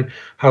imagine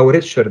how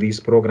richer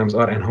these programs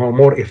are and how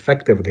more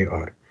effective they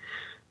are.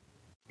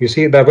 You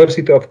see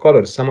diversity of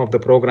colors. Some of the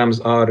programs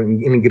are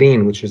in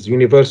green, which is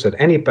universal.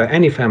 Any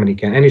family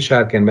can, any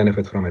child can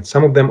benefit from it.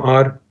 Some of them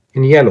are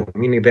in yellow,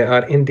 meaning they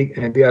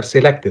are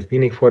selective,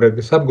 meaning for a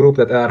subgroup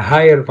that are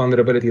higher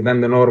vulnerability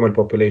than the normal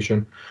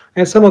population.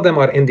 And some of them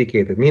are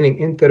indicated, meaning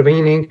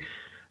intervening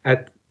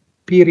at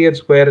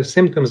periods where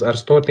symptoms are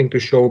starting to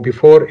show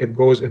before it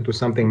goes into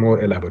something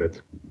more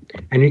elaborate.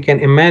 And you can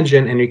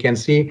imagine and you can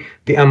see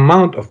the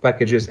amount of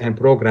packages and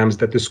programs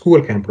that the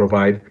school can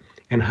provide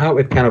and how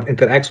it kind of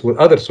interacts with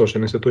other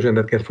social institutions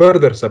that can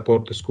further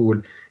support the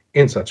school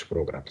in such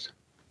programs.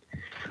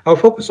 I'll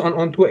focus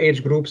on two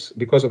age groups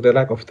because of the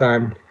lack of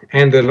time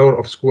and the role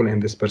of school in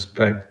this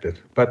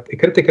perspective. But a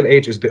critical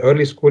age is the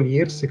early school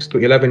years, 6 to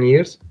 11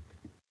 years,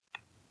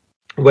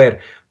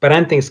 where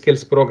parenting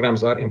skills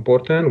programs are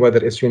important,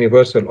 whether it's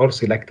universal or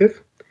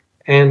selective.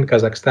 And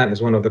Kazakhstan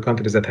is one of the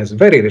countries that has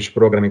very rich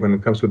programming when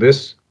it comes to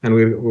this. And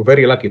we're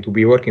very lucky to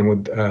be working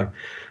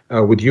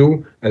with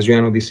you as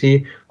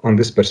UNODC on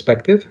this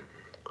perspective.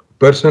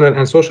 Personal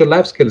and social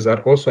life skills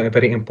are also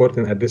very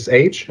important at this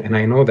age. And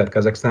I know that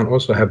Kazakhstan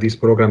also have these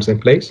programs in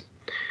place.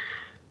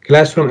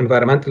 Classroom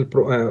environmental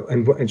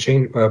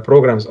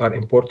programs are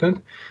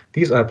important.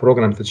 These are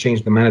programs that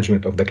change the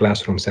management of the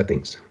classroom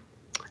settings.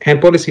 And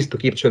policies to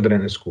keep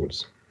children in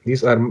schools.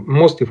 These are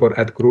mostly for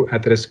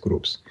at-risk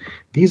groups.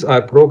 These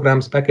are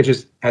programs,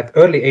 packages at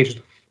early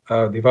age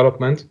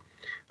development,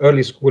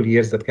 early school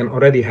years that can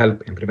already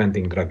help in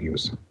preventing drug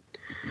use.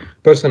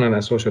 Personal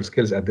and social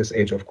skills at this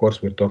age, of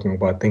course, we're talking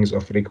about things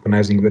of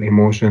recognizing your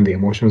emotion, the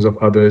emotions of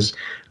others,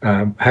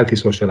 healthy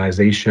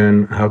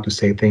socialization, how to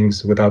say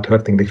things without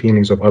hurting the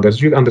feelings of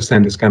others. You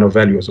understand this kind of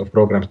values of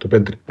programs to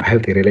build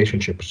healthy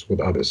relationships with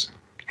others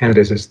and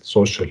resist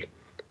social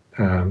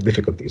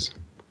difficulties.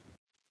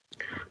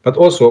 But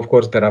also, of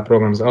course, there are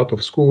programs out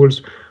of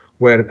schools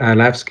where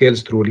life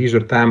skills through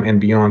leisure time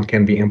and beyond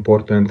can be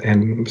important,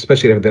 and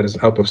especially if there is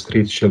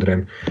out-of-street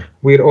children.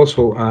 We're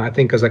also, I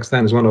think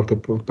Kazakhstan is one of the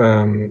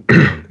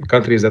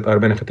countries that are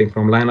benefiting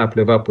from Line Up,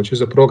 Live Up, which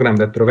is a program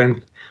that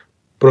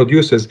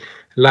produces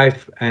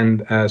life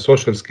and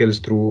social skills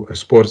through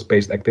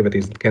sports-based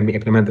activities that can be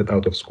implemented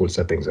out of school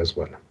settings as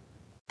well.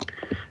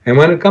 And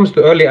when it comes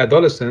to early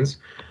adolescence,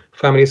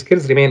 family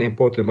skills remain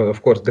important, but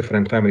of course,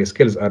 different family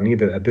skills are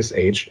needed at this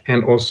age.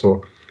 And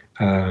also,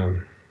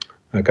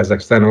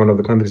 Kazakhstan, one of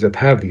the countries that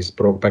have these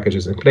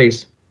packages in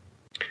place.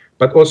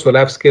 But also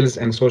life skills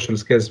and social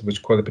skills,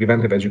 which called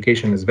preventive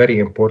education, is very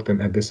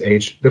important at this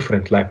age.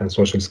 Different life and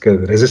social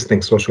skills,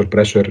 resisting social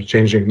pressure,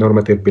 changing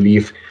normative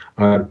belief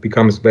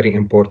becomes very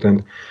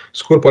important.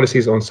 School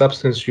policies on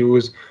substance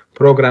use,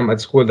 program at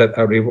school that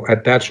are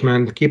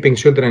attachment, keeping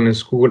children in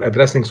school,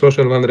 addressing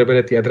social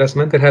vulnerability, address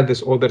mental health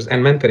disorders,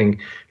 and mentoring.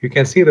 You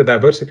can see the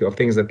diversity of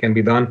things that can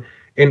be done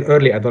in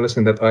early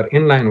adolescence that are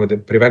in line with the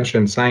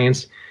prevention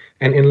science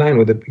and in line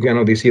with the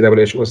UNODC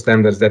WHO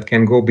standards that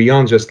can go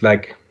beyond just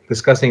like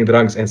discussing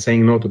drugs and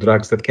saying no to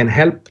drugs, that can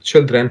help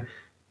children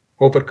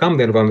overcome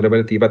their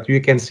vulnerability. But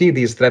you can see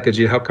these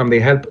strategies, how come they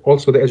help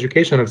also the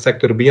educational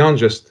sector beyond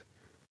just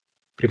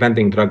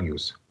preventing drug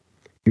use.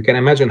 You can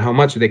imagine how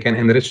much they can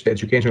enrich the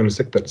educational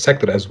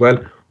sector as well,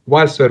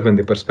 while serving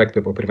the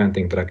perspective of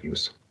preventing drug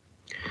use.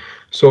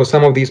 So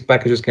some of these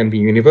packages can be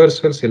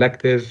universal,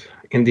 selective,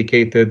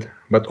 indicated,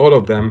 but all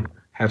of them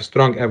have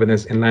strong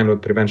evidence in line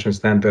with prevention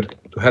standard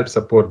to help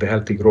support the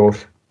healthy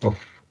growth of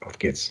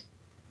kids.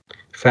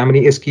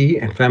 Family is key,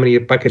 and family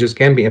packages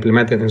can be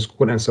implemented in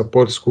school and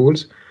support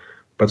schools,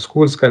 but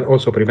schools can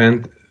also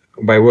prevent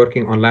by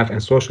working on life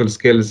and social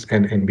skills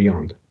and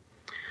beyond.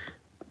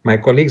 My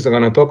colleagues are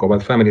going to talk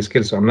about family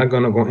skills, so I'm not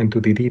going to go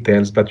into the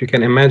details, but you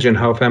can imagine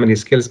how family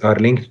skills are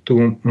linked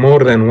to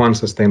more than one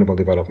sustainable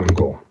development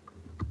goal.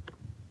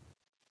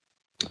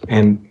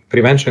 And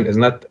prevention is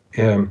not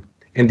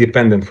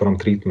independent from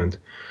treatment.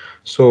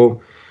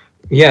 So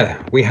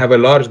yeah, we have a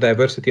large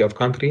diversity of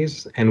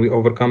countries and we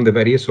overcome the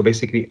barriers. So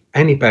basically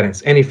any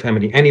parents, any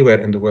family, anywhere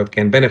in the world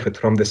can benefit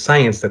from the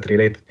science that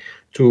relates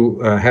to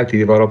healthy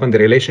development. The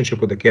relationship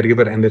with the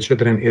caregiver and the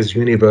children is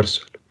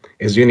universal.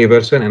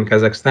 And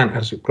Kazakhstan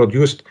has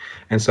produced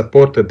and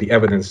supported the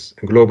evidence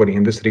globally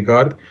in this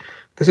regard.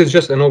 This is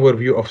just an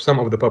overview of some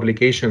of the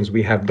publications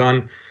we have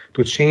done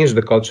to change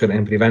the culture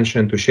and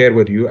prevention to share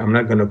with you. I'm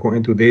not going to go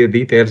into the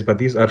details, but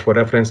these are for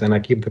reference, and I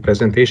keep the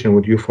presentation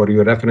with you for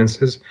your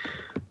references.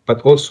 But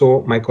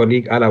also my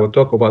colleague Ala will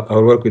talk about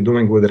our work we're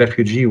doing with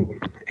refugee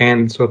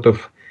and sort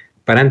of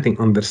parenting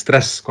under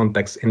stress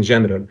context in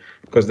general,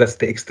 because that's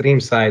the extreme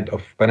side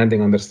of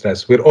parenting under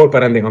stress. We're all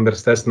parenting under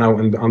stress now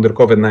under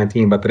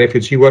COVID-19, but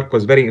refugee work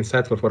was very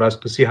insightful for us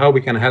to see how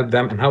we can help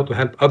them and how to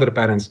help other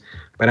parents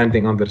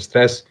parenting under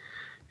stress.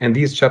 And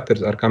these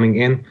chapters are coming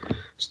in.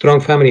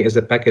 Strong Family is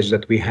a package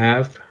that we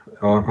have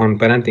on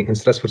parenting in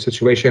stressful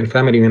situation.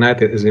 Family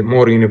United is a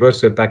more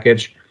universal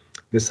package.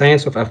 The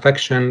Science of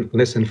Affection,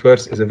 Listen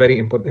First, is a very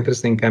important,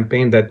 interesting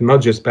campaign that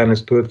nudges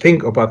parents to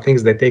think about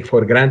things they take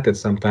for granted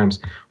sometimes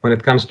when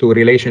it comes to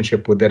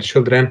relationship with their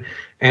children.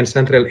 And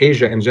Central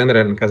Asia in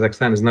general, and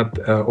Kazakhstan is not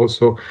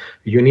also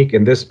unique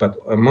in this, but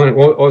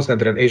all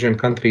Central Asian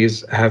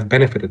countries have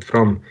benefited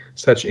from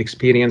such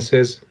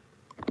experiences.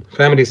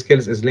 Family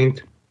skills is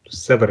linked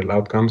several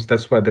outcomes.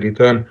 That's why the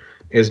return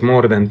is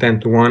more than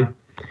 10 to 1.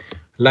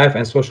 Life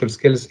and social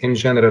skills in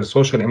general,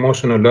 social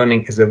emotional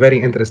learning is a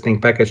very interesting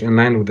package in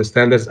line with the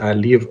standards. I'll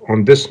leave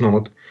on this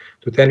note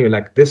to tell you,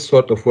 like, this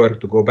sort of work,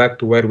 to go back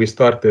to where we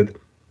started,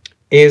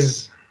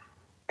 is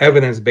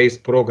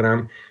evidence-based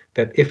program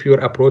that if you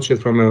approach it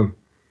from a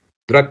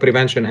drug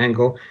prevention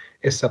angle,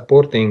 is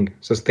supporting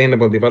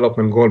sustainable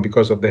development goal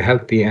because of the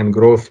healthy and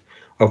growth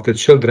of the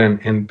children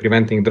and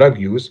preventing drug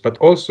use, but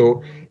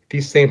also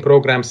these same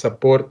programs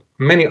support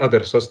many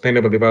other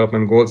sustainable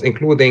development goals,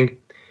 including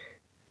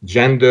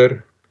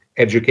gender,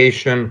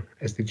 education,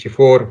 SDG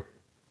 4,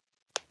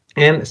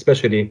 and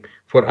especially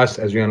for us,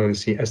 as you already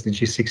see,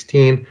 SDG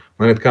 16,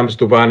 when it comes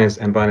to violence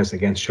and violence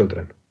against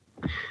children.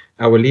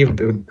 I will leave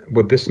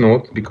with this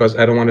note because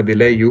I don't want to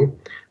delay you.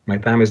 My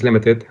time is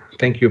limited.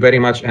 Thank you very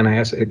much,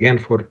 NIS, again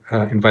for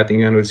inviting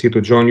UNODC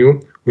to join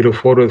you. We look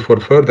forward for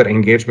further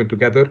engagement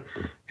together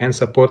and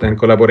support and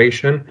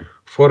collaboration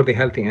for the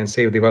healthy and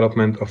safe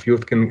development of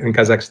youth in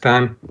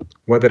Kazakhstan,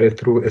 whether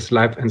it's through its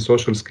life and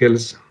social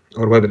skills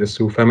or whether it's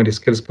through family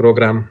skills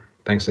program.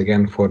 Thanks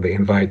again for the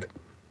invite.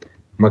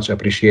 Much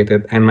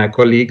appreciated. And my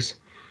colleagues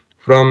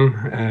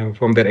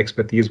from their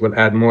expertise will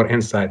add more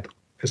insight,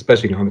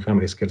 especially on the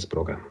family skills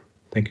program.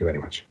 Thank you very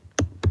much.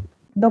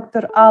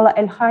 Dr. Ala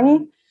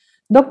Elhani.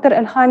 Dr.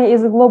 Elhani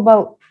is a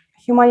global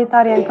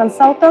humanitarian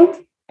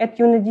consultant at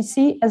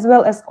UNODC, as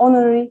well as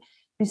honorary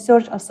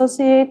research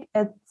associate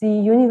at the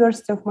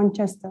University of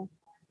Manchester.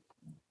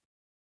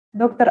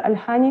 Dr.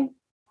 Elhani.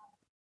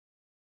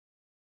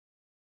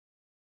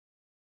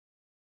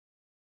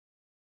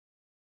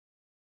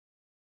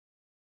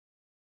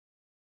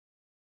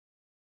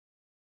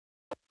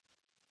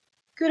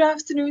 Good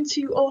afternoon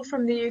to you all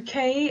from the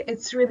UK.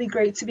 It's really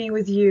great to be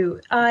with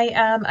you. I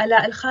am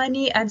Ala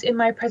Elhani, and in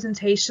my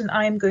presentation,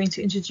 I am going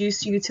to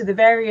introduce you to the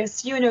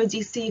various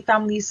UNODC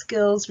family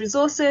skills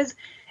resources,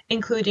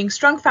 including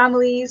Strong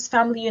Families,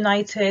 Family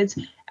United,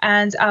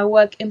 and our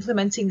work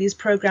implementing these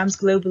programs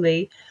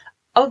globally.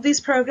 Of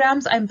these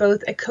programs, I'm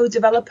both a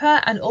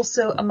co-developer and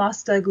also a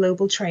master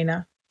global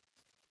trainer.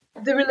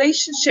 The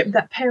relationship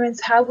that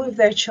parents have with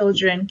their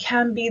children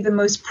can be the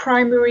most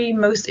primary,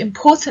 most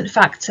important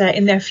factor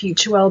in their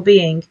future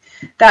well-being.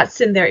 That's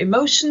in their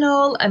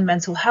emotional and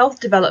mental health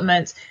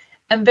development,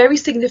 and very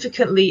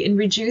significantly in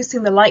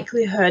reducing the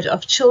likelihood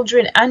of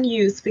children and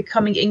youth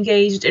becoming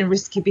engaged in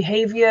risky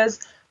behaviors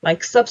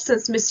like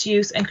substance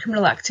misuse and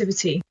criminal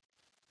activity.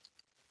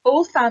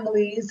 All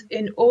families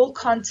in all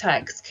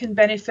contexts can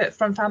benefit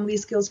from family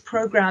skills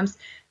programs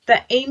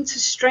that aim to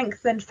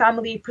strengthen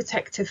family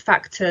protective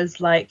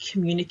factors like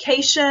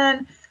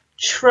communication,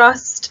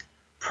 trust,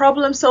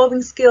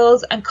 problem-solving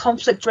skills, and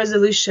conflict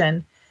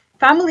resolution.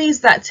 Families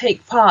that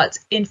take part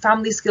in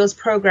family skills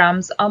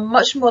programs are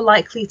much more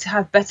likely to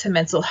have better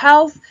mental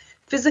health,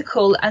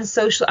 physical, and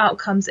social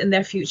outcomes in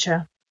their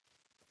future.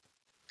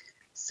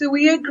 So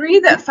we agree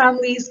that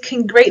families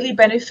can greatly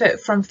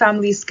benefit from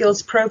family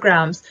skills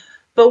programs.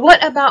 But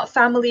what about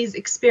families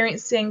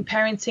experiencing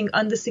parenting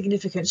under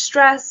significant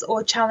stress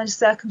or challenged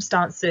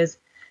circumstances?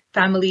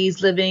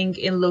 Families living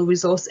in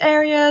low-resource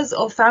areas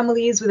or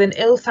families with an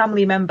ill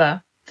family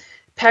member?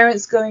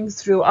 Parents going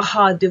through a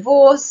hard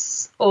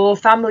divorce or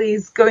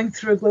families going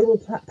through a global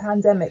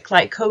pandemic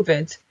like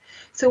COVID?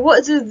 So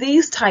what do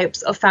these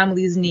types of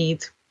families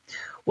need?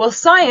 Well,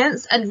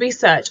 science and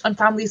research on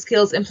family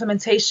skills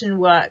implementation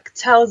work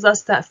tells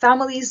us that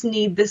families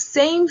need the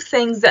same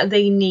things that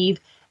they need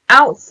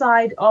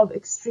outside of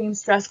extreme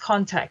stress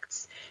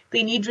contexts.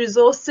 They need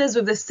resources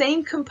with the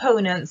same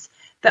components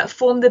that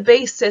form the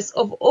basis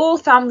of all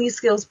family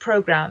skills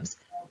programs.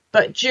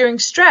 But during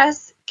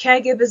stress,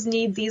 caregivers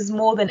need these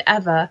more than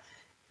ever.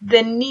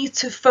 The need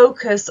to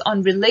focus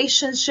on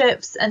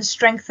relationships and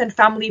strengthen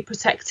family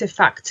protective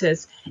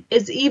factors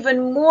is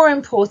even more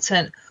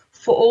important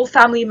for all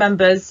family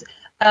members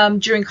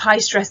during high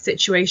stress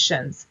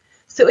situations.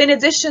 So in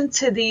addition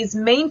to these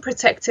main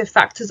protective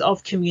factors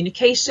of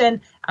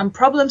communication and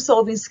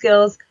problem-solving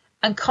skills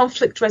and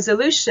conflict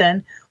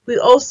resolution, we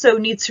also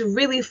need to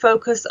really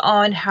focus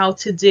on how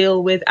to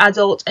deal with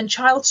adult and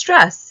child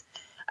stress,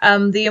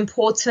 the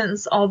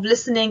importance of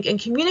listening and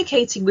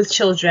communicating with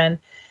children,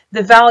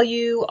 the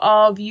value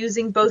of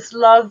using both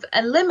love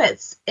and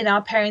limits in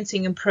our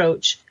parenting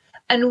approach,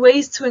 and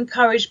ways to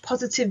encourage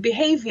positive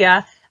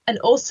behavior and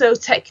also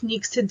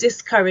techniques to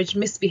discourage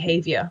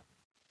misbehavior.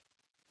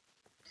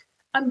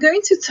 I'm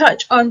going to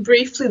touch on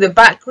briefly the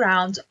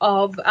background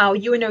of our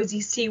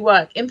UNODC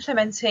work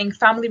implementing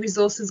family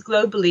resources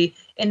globally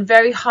in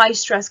very high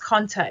stress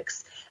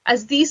contexts,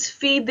 as these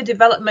feed the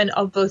development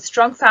of both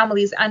Strong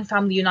Families and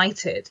Family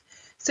United.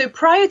 So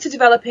prior to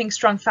developing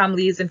Strong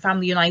Families and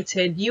Family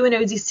United,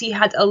 UNODC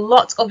had a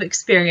lot of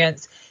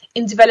experience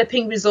in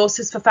developing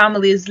resources for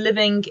families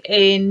living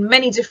in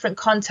many different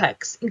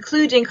contexts,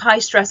 including high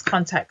stress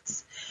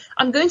contexts.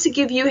 I'm going to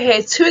give you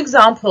here 2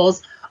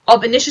 examples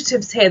of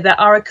initiatives here that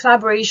are a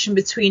collaboration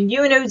between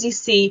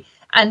UNODC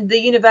and the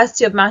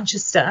University of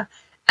Manchester.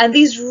 And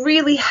these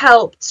really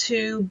help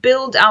to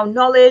build our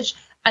knowledge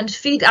and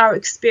feed our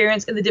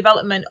experience in the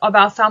development of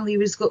our family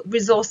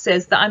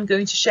resources that I'm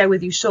going to share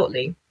with you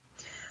shortly.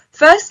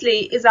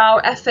 Firstly is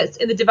our efforts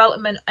in the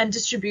development and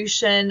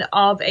distribution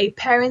of a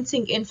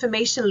parenting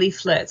information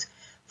leaflet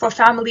for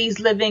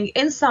families living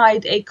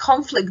inside a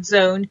conflict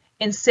zone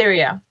in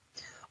Syria.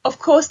 Of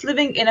course,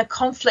 living in a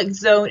conflict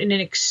zone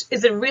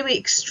is a really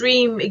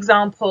extreme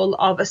example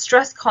of a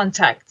stress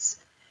context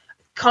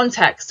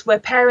where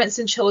parents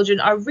and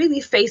children are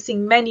really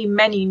facing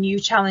many new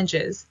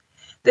challenges.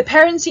 The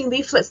parenting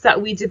leaflets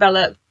that we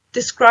developed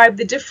describe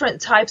the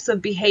different types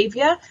of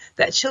behavior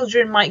that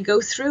children might go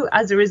through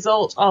as a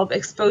result of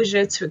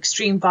exposure to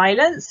extreme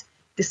violence,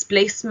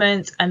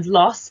 displacement, and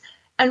loss,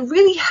 and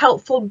really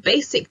helpful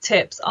basic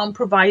tips on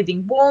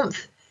providing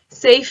warmth,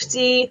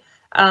 safety,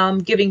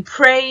 giving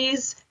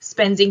praise,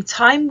 spending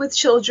time with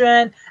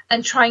children,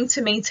 and trying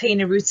to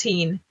maintain a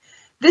routine.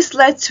 This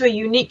led to a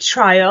unique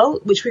trial,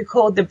 which we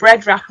called the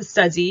Bread Wrapper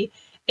Study,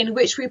 in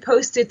which we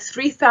posted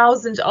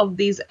 3,000 of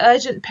these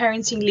urgent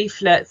parenting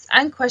leaflets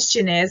and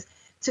questionnaires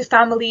to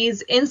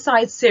families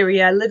inside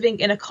Syria living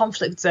in a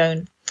conflict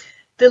zone.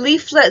 The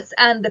leaflets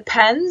and the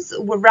pens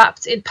were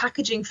wrapped in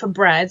packaging for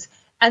bread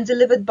and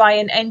delivered by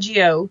an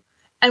NGO.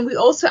 And we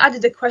also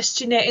added a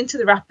questionnaire into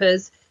the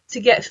wrappers to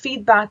get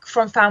feedback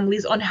from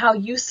families on how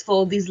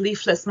useful these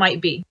leaflets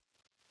might be.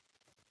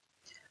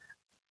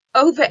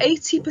 Over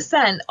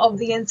 80% of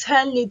the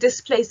internally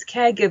displaced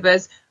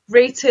caregivers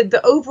rated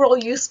the overall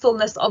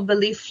usefulness of the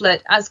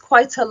leaflet as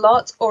quite a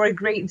lot or a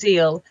great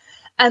deal.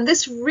 And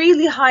this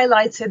really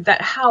highlighted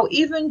that how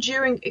even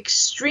during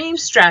extreme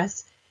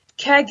stress,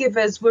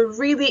 caregivers were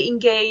really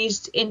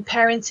engaged in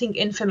parenting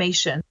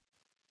information.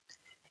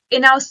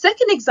 In our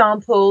second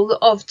example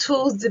of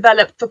tools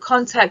developed for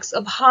contexts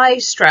of high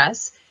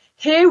stress,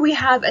 here we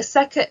have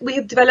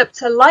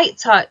developed a light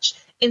touch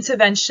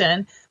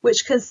intervention,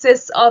 which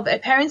consists of a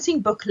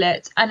parenting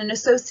booklet and an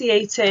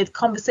associated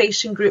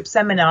conversation group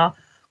seminar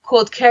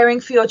called Caring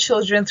for Your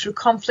Children Through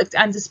Conflict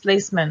and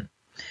Displacement.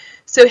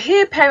 So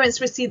here parents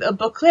receive a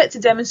booklet to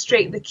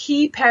demonstrate the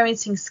key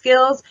parenting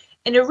skills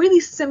in a really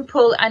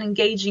simple and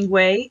engaging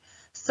way,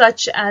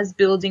 such as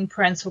building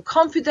parental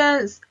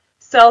confidence,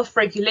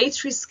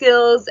 self-regulatory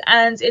skills,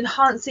 and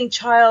enhancing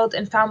child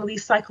and family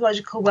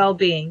psychological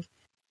well-being.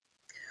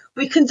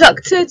 We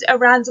conducted a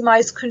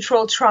randomized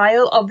control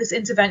trial of this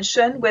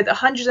intervention with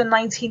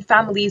 119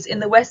 families in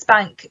the West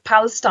Bank,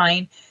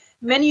 Palestine,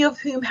 many of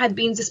whom had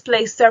been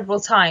displaced several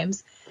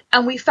times,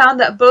 and we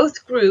found that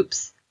both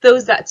groups,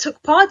 those that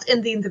took part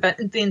in the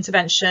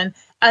intervention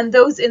and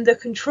those in the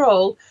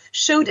control,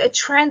 showed a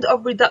trend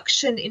of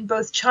reduction in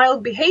both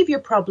child behavior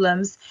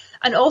problems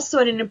and also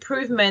an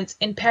improvement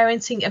in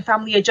parenting and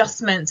family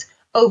adjustment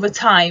over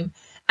time,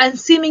 and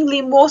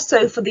seemingly more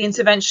so for the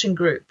intervention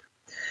group.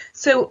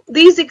 So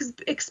these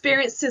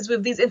experiences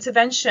with these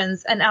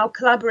interventions and our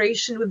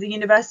collaboration with the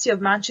University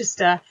of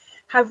Manchester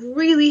have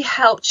really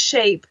helped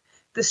shape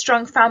the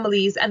Strong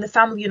Families and the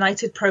Family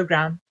United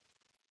program.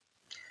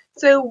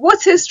 So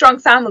what is Strong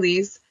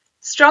Families?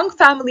 Strong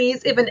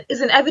Families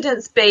is an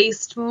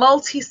evidence-based,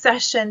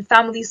 multi-session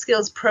family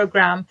skills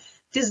program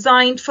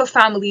designed for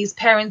families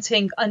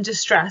parenting under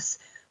stress,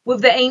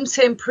 with the aim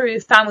to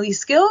improve family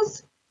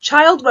skills,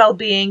 child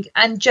well-being,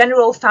 and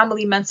general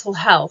family mental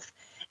health.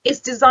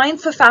 It's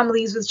designed for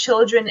families with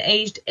children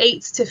aged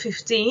 8 to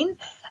 15,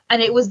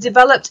 and it was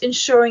developed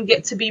ensuring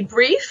it to be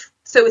brief,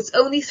 so it's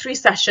only 3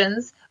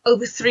 sessions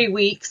over 3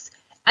 weeks,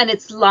 and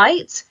it's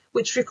light,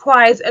 which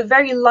requires a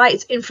very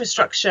light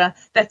infrastructure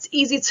that's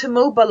easy to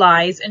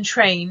mobilize and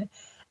train.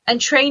 and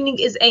training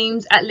is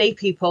aimed at lay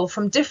people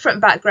from different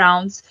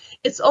backgrounds.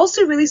 It's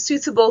also really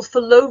suitable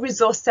for low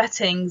resource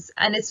settings,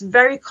 and it's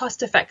very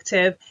cost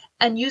effective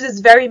and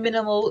uses very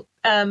minimal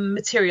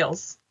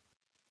materials.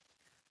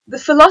 The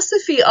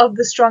philosophy of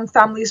the Strong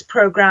Families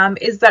program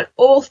is that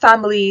all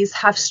families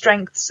have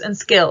strengths and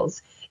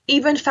skills.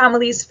 Even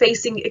families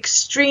facing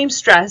extreme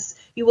stress,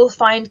 you will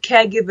find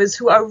caregivers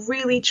who are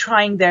really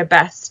trying their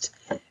best.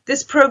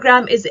 This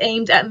program is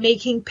aimed at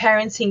making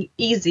parenting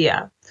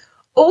easier.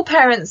 All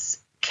parents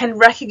can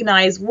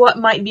recognize what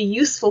might be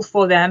useful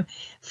for them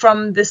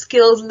from the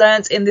skills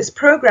learnt in this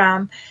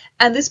program,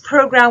 and this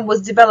program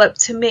was developed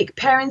to make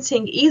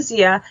parenting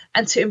easier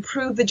and to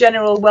improve the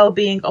general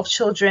well-being of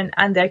children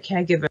and their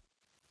caregivers.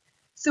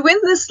 So in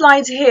this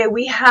slide here,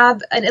 we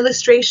have an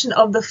illustration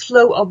of the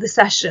flow of the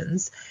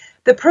sessions.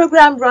 The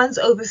program runs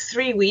over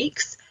 3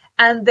 weeks,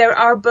 and there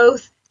are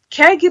both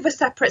caregiver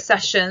separate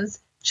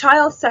sessions,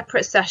 child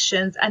separate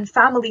sessions, and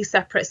family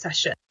separate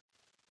sessions.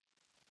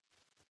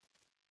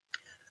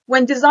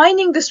 When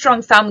designing the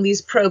Strong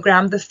Families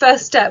program, the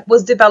first step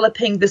was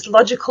developing this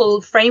logical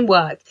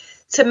framework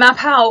to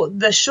map out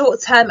the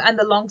short-term and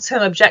the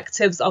long-term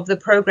objectives of the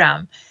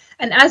program.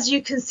 And as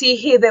you can see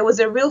here, there was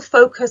a real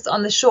focus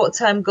on the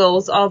short-term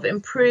goals of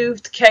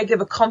improved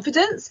caregiver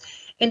confidence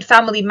in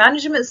family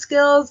management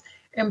skills,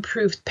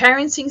 improved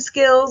parenting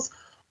skills,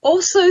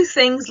 also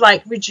things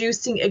like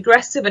reducing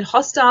aggressive and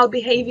hostile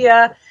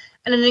behavior,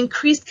 and an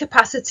increased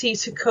capacity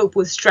to cope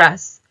with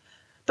stress,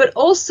 but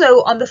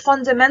also on the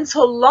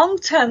fundamental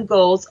long-term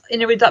goals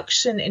in a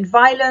reduction in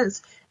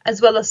violence,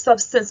 as well as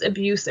substance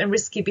abuse and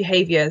risky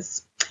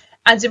behaviors,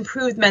 and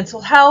improved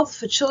mental health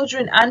for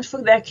children and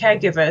for their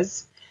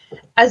caregivers,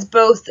 as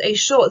both a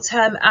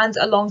short-term and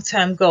a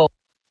long-term goal.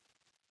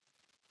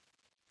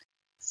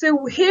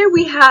 So here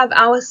we have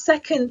our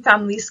second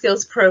family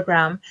skills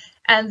program,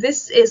 and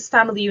this is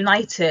Family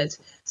United.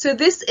 So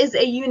this is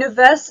a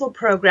universal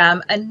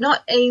program and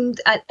not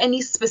aimed at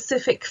any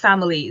specific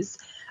families.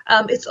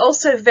 It's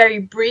also very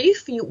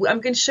brief. I'm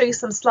going to show you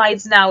some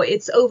slides now.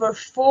 It's over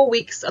 4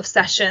 weeks of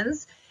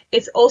sessions.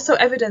 It's also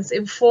evidence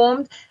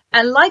informed,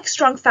 and like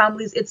Strong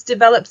Families, it's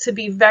developed to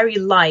be very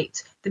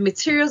light. The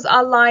materials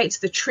are light.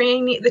 The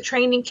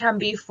training can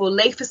be for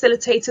lay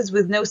facilitators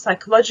with no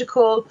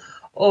psychological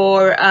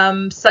or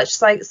such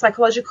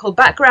psychological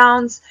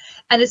backgrounds,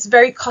 and it's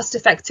very cost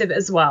effective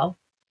as well.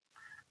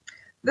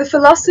 The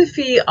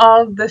philosophy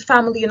of the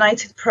Family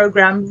United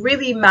program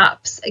really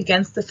maps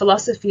against the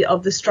philosophy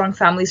of the Strong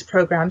Families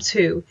program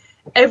too.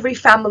 Every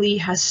family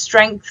has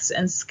strengths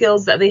and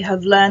skills that they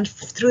have learned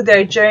through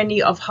their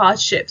journey of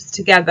hardships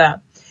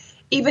together.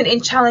 Even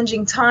in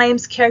challenging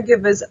times,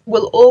 caregivers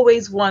will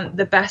always want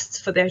the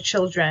best for their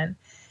children.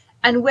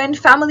 And when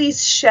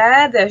families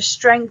share their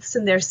strengths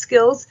and their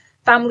skills,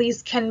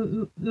 families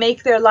can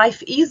make their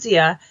life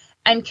easier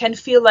and can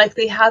feel like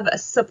they have a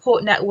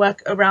support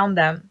network around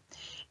them.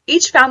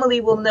 Each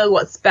family will know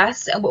what's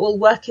best and what will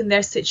work in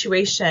their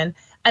situation,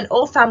 and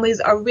all families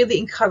are really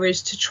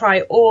encouraged to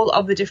try all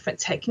of the different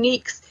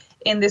techniques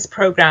in this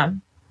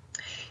program.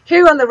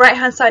 Here on the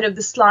right-hand side of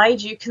the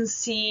slide, you can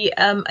see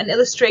an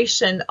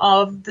illustration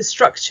of the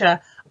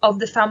structure of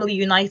the Family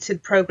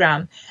United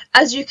program.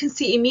 As you can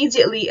see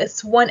immediately,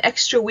 it's 1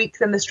 extra week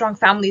than the Strong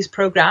Families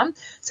program.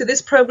 So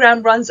this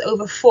program runs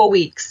over 4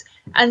 weeks.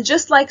 And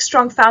just like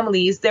Strong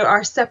Families, there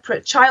are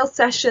separate child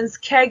sessions,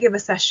 caregiver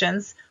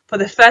sessions for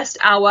the first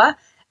hour,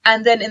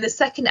 and then in the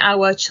second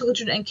hour,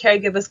 children and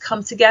caregivers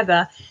come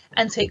together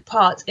and take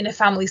part in a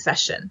family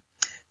session.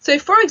 So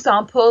for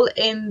example,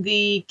 in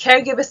the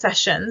caregiver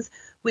sessions,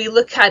 we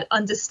look at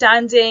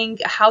understanding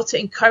how to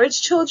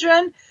encourage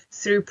children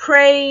through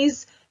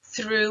praise,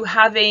 through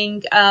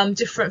having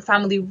different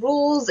family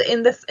rules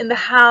in the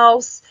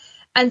house,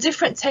 and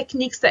different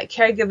techniques that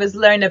caregivers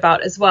learn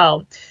about as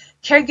well.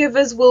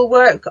 Caregivers will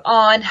work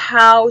on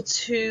how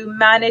to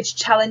manage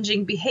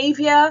challenging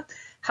behavior,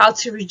 how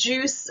to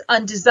reduce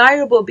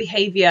undesirable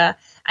behavior,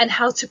 and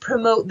how to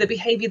promote the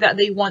behavior that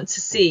they want to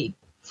see.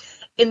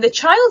 In the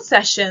child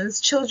sessions,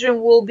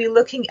 children will be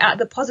looking at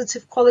the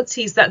positive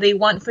qualities that they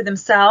want for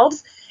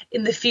themselves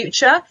in the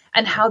future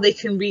and how they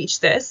can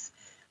reach this.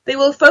 They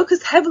will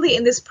focus heavily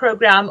in this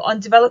program on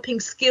developing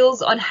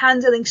skills on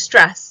handling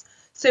stress,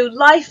 so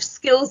life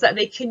skills that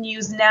they can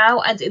use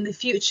now and in the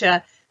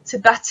future to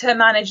better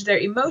manage their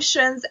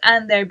emotions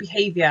and their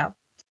behavior.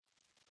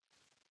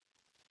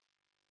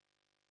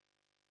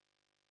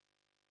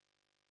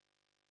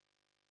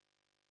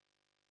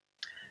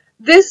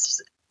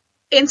 This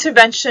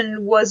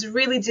intervention was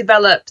really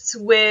developed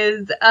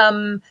with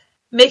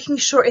making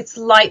sure it's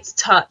light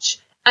touch,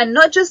 and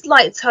not just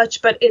light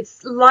touch, but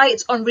it's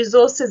light on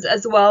resources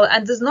as well,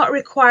 and does not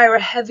require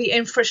a heavy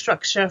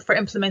infrastructure for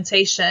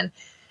implementation.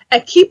 A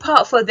key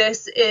part for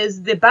this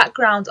is the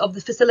background of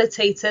the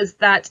facilitators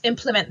that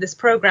implement this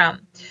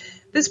program.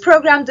 This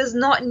program does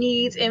not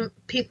need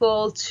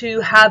people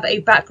to have a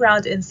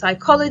background in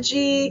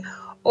psychology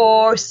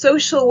or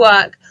social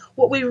work.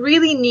 What we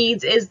really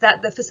need is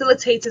that the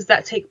facilitators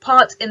that take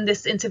part in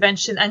this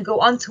intervention and go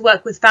on to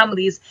work with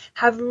families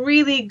have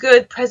really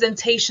good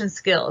presentation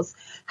skills,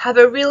 have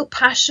a real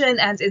passion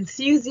and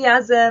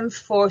enthusiasm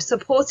for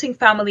supporting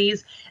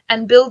families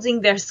and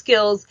building their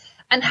skills,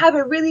 and have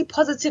a really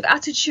positive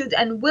attitude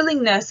and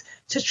willingness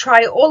to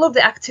try all of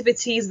the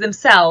activities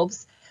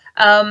themselves,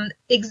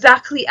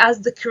 exactly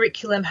as the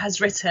curriculum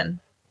has written.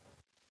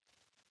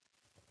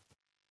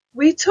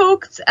 We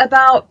talked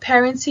about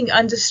parenting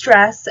under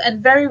stress,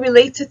 and very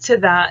related to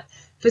that,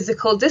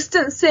 physical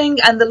distancing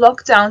and the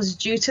lockdowns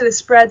due to the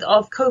spread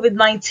of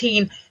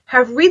COVID-19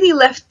 have really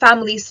left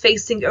families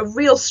facing a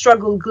real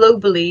struggle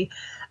globally.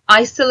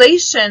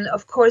 Isolation,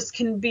 of course,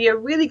 can be a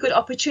really good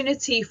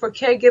opportunity for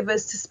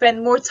caregivers to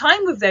spend more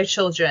time with their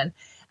children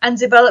and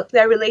develop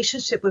their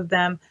relationship with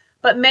them.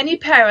 But many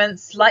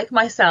parents, like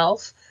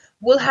myself,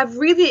 will have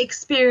really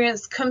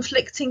experienced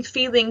conflicting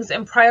feelings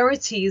and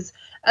priorities,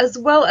 as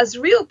well as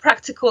real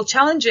practical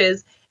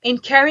challenges in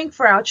caring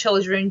for our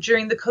children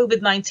during the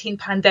COVID-19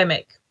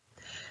 pandemic.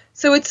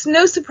 So it's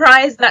no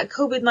surprise that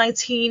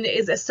COVID-19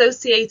 is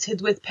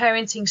associated with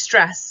parenting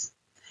stress.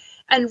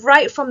 And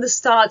right from the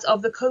start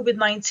of the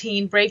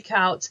COVID-19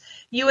 breakout,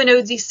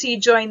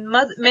 UNODC joined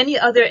many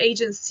other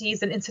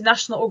agencies and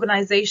international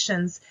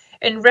organizations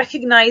in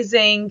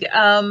recognizing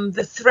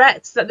the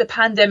threats that the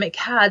pandemic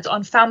had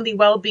on family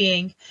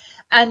well-being.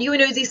 And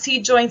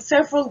UNODC joined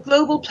several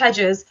global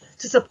pledges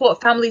to support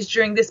families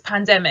during this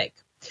pandemic.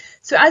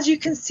 So as you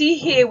can see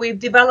here, we've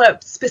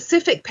developed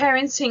specific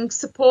parenting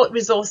support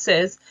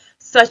resources,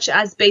 such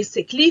as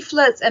basic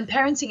leaflets and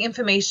parenting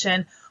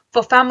information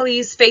for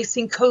families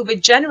facing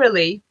COVID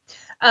generally,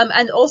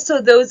 and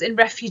also those in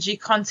refugee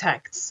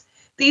contexts.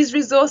 These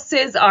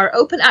resources are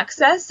open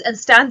access and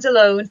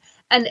standalone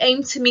and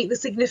aim to meet the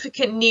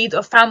significant need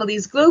of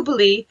families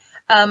globally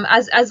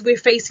as we're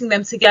facing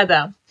them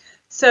together.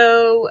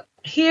 So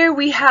here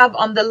we have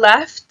on the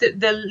left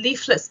the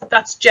leaflets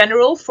that's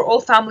general for all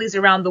families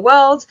around the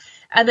world.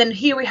 And then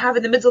here we have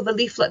in the middle the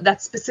leaflet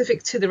that's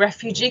specific to the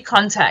refugee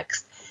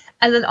context.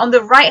 And then on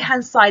the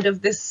right-hand side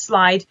of this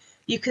slide,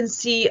 you can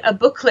see a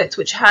booklet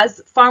which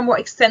has far more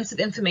extensive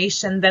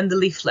information than the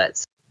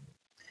leaflets.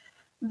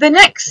 The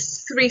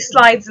next 3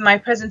 slides in my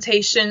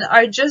presentation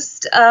are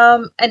just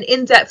an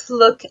in-depth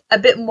look a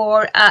bit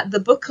more at the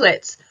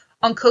booklet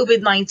on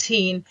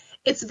COVID-19.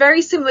 It's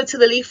very similar to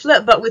the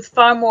leaflet, but with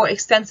far more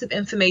extensive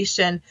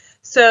information.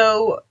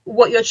 So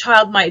what your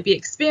child might be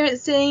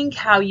experiencing,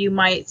 how you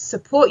might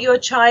support your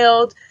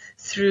child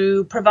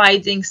through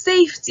providing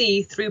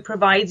safety, through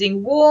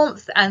providing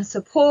warmth and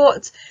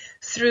support,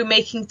 through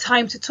making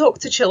time to talk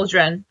to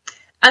children.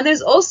 And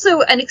there's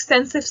also an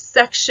extensive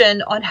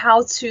section on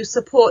how to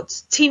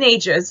support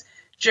teenagers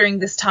during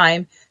this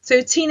time.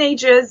 So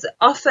teenagers,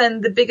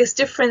 often the biggest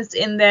difference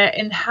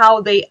in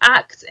how they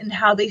act and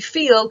how they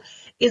feel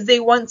is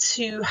they want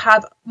to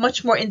have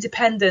much more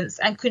independence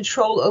and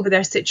control over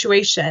their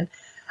situation.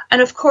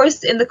 And of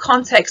course, in the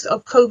context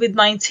of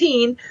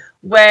COVID-19,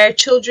 where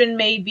children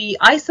may be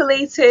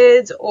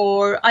isolated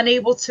or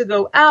unable to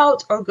go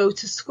out or go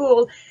to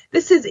school,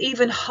 this is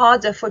even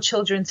harder for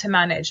children to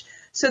manage.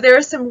 So there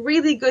are some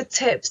really good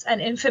tips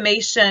and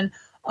information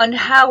on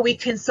how we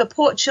can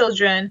support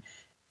children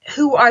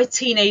who are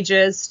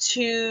teenagers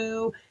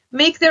to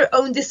make their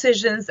own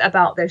decisions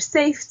about their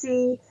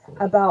safety,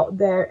 about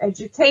their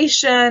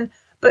education,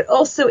 but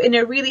also in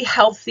a really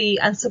healthy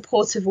and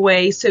supportive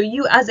way. So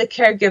you as a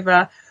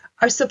caregiver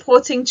are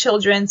supporting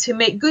children to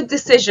make good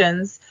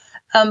decisions,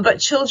 but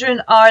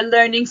children are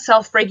learning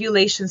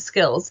self-regulation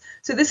skills.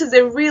 So this is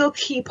a real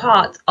key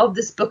part of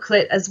this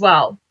booklet as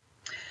well.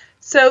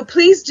 So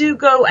please do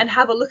go and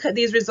have a look at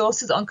these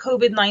resources on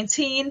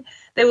COVID-19.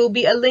 There will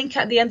be a link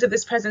at the end of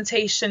this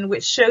presentation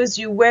which shows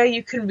you where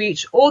you can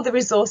reach all the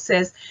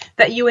resources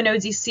that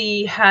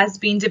UNODC has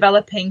been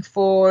developing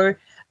for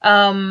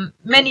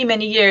many,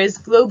 many years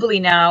globally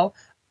now,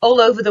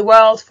 all over the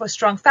world, for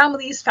Strong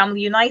Families,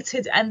 Family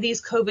United, and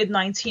these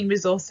COVID-19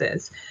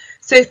 resources.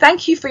 So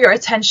thank you for your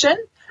attention.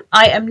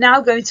 I am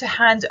now going to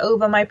hand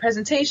over my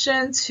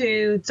presentation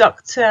to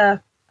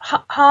Dr.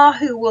 Ha,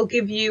 who will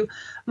give you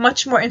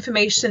much more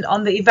information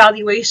on the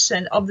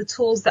evaluation of the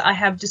tools that I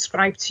have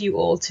described to you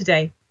all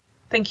today.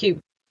 Thank you.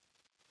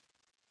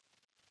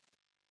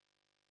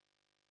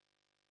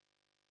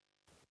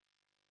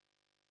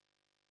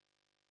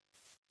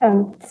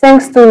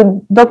 Thanks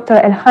to Dr.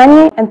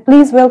 Elhani, and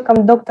please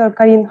welcome Dr.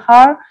 Karin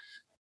Har.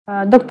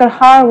 Dr.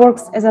 Har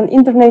works as an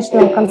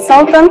international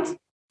consultant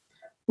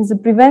in the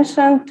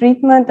prevention,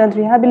 treatment, and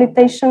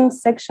rehabilitation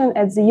section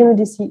at the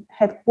UNODC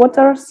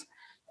headquarters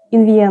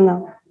in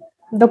Vienna.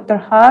 Dr.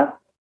 Har.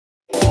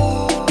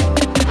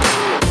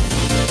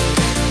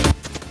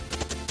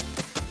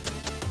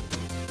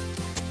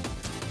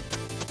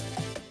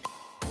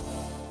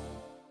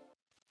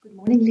 Good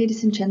morning,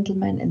 ladies and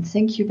gentlemen, and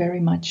thank you very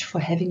much for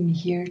having me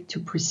here to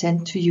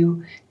present to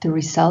you the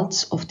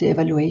results of the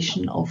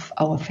evaluation of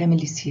our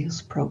family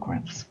skills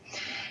programs.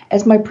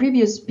 As my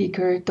previous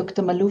speaker,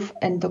 Dr. Malouf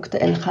and Dr.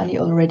 El-Khani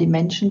already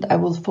mentioned, I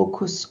will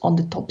focus on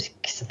the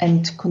topics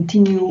and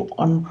continue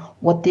on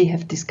what they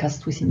have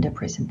discussed within their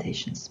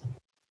presentations.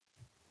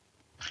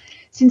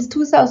 Since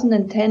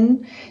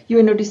 2010,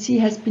 UNODC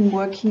has been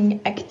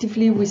working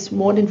actively with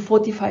more than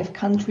 45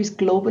 countries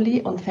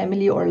globally on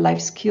family or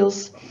life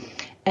skills.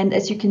 And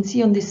as you can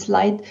see on this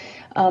slide,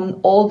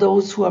 all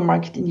those who are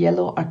marked in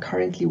yellow are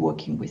currently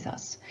working with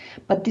us.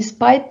 But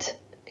despite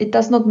it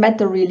does not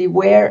matter really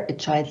where a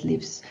child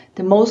lives.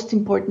 The most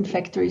important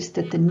factor is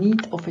that the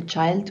need of a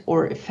child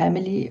or a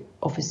family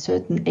of a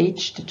certain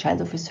age, the child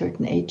of a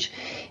certain age,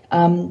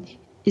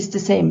 is the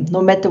same,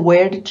 no matter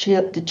where the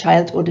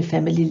child or the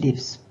family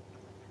lives.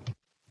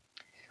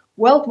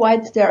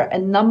 Worldwide, there are a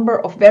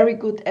number of very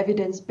good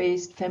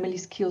evidence-based family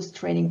skills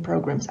training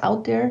programs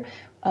out there.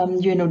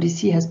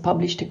 UNODC has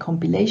published a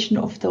compilation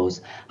of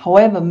those.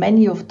 However,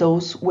 many of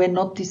those were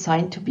not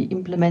designed to be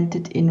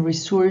implemented in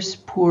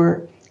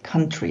resource-poor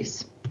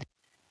countries.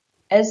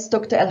 As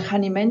Dr.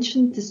 El-Khani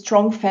mentioned, the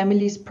Strong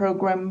Families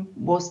program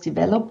was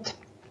developed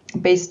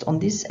based on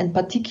this and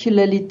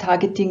particularly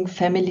targeting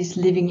families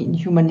living in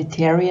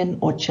humanitarian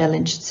or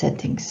challenged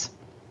settings.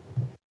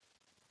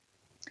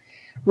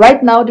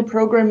 Right now, the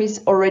program is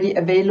already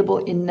available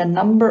in a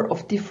number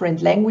of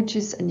different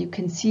languages, and you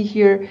can see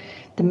here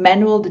the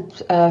manual, the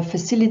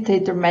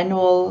facilitator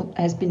manual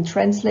has been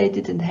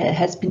translated and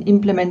has been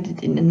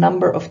implemented in a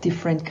number of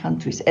different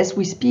countries. As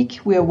we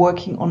speak, we are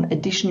working on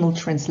additional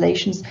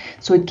translations,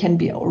 so it can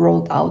be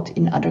rolled out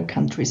in other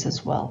countries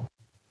as well.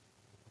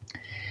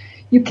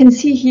 You can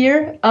see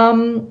here,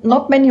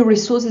 not many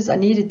resources are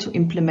needed to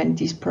implement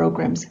these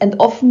programs, and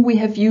often we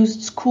have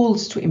used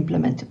schools to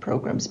implement the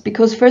programs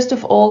because, first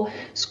of all,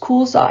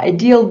 schools are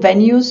ideal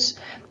venues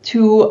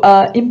to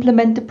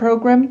implement the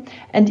program,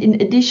 and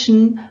in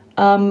addition,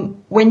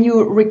 when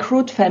you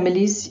recruit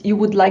families, you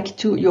would like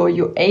to,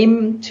 you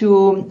aim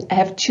to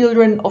have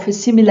children of a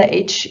similar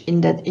age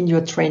in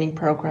your training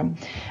program.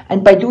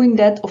 And by doing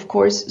that, of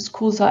course,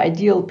 schools are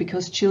ideal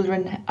because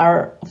children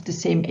are of the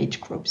same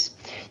age groups.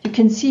 You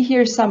can see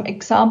here some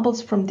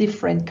examples from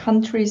different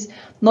countries.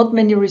 Not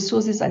many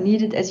resources are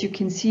needed. As you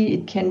can see,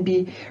 it can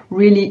be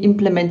really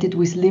implemented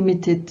with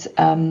limited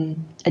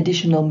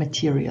additional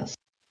materials.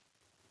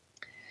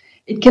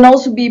 It can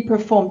also be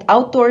performed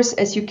outdoors,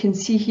 as you can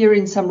see here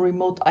in some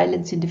remote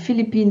islands in the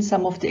Philippines.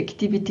 Some of the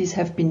activities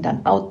have been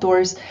done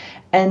outdoors,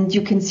 and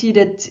you can see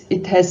that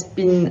it has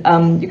been,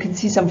 you can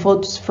see some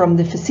photos from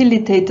the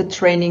facilitator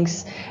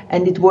trainings,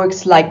 and it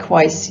works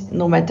likewise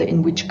no matter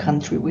in which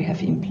country we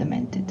have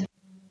implemented.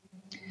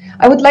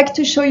 I would like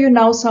to show you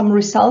now some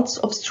results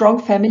of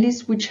Strong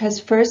Families, which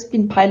has first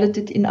been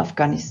piloted in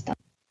Afghanistan.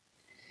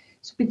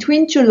 So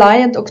between July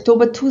and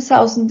October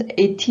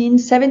 2018,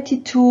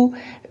 72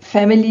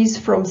 families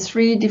from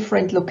 3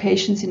 different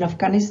locations in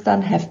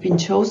Afghanistan have been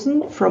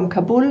chosen from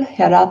Kabul,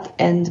 Herat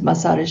and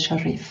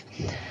Mazar-e-Sharif.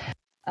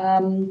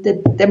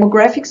 The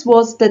demographics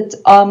was that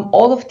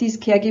all of these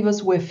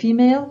caregivers were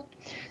female,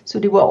 so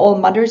they were all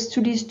mothers to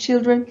these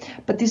children,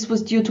 but this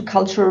was due to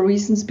cultural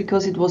reasons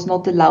because it was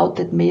not allowed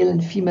that male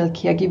and female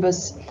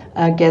caregivers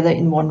gather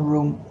in one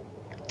room.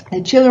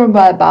 The children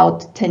were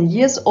about 10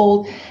 years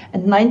old,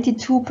 and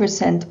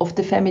 92% of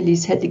the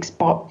families had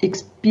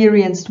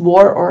experienced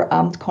war or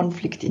armed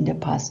conflict in the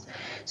past.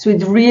 So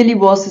it really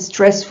was a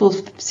stressful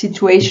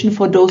situation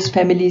for those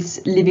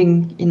families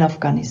living in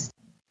Afghanistan.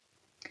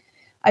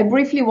 I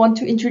briefly want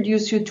to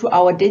introduce you to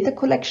our data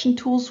collection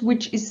tools,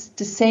 which is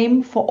the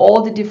same for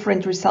all the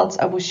different results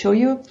I will show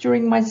you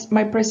during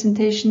my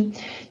presentation.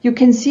 You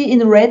can see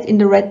in red, in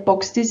the red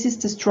box, this is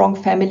the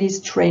Strong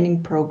Families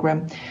training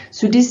program.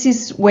 So this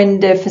is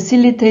when the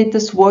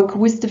facilitators work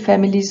with the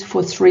families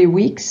for 3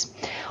 weeks.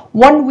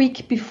 1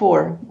 week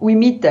before, we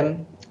meet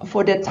them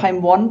for their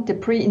time 1, the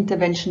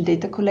pre-intervention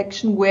data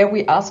collection, where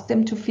we ask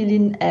them to fill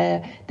in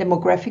a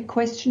demographic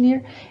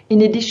questionnaire.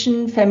 In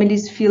addition,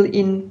 families fill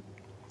in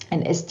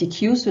an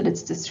SDQ, so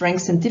that's the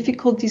Strengths and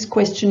Difficulties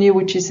questionnaire,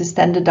 which is a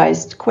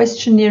standardized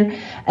questionnaire,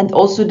 and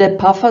also the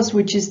PAFAS,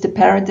 which is the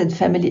Parent and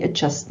Family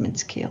Adjustment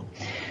Scale.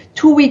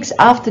 2 weeks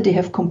after they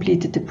have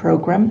completed the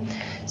program,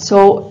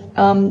 so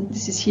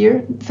this is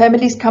here,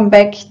 families come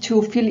back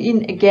to fill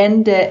in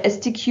again the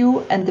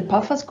SDQ and the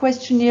PAFAS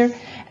questionnaire,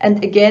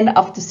 and again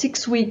after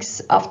 6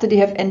 weeks after they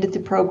have ended the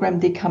program,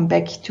 they come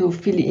back to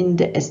fill in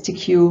the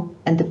SDQ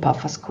and the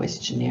PAFAS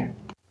questionnaire.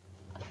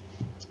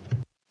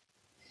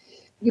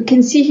 You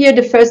can see here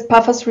the first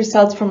PAFAS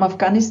results from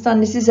Afghanistan.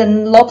 This is a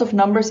lot of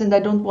numbers and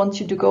I don't want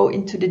you to go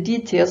into the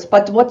details,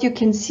 but what you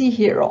can see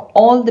here are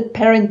all the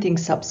parenting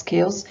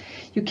subscales.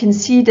 You can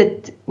see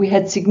that we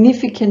had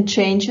significant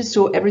changes,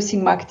 so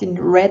everything marked in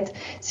red,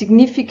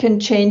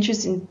 significant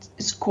changes in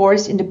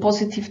scores in the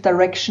positive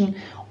direction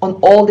on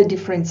all the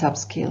different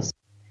subscales.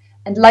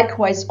 And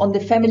likewise, on the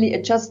family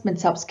adjustment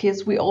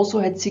subscales, we also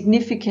had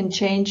significant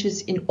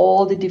changes in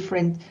all the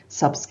different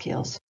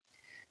subscales.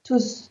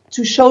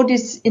 To show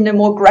this in a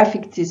more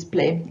graphic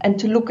display and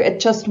to look at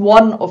just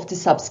one of the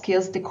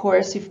subscales, the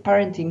coercive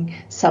parenting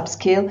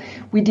subscale,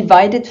 we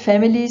divided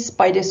families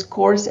by their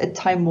scores at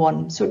time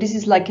 1. So this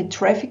is like a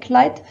traffic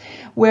light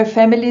where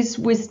families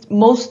with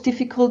most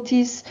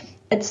difficulties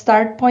at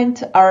start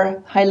point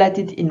are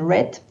highlighted in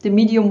red, the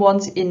medium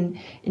ones in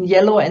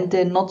yellow, and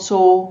the not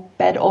so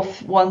bad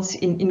off ones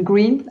in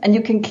green. And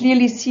you can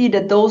clearly see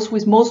that those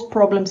with most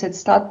problems at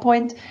start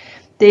point,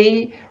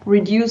 they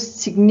reduced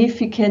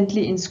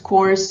significantly in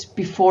scores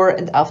before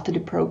and after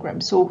the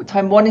program. So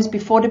time 1 is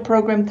before the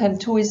program, time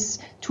 2 is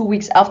 2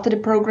 weeks after the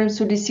program.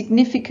 So they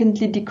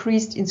significantly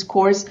decreased in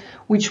scores,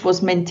 which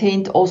was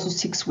maintained also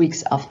 6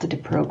 weeks after the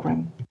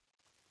program.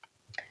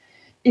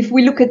 If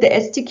we look at the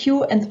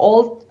STQ and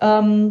all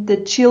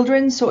the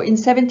children, so in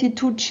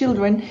 72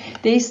 children,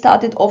 they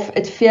started off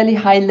at fairly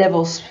high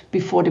levels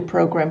before the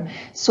program.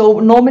 So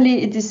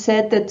normally it is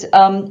said that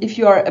if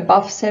you are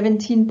above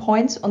 17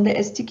 points on the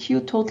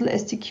STQ, total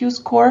STQ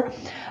score,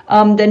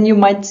 then you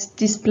might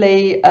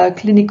display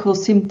clinical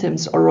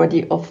symptoms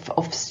already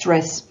of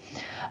stress.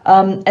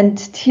 And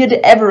here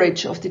the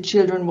average of the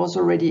children was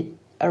already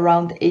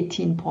around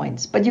 18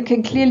 points. But you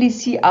can clearly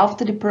see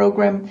after the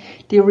program,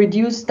 they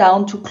reduced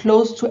down to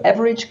close to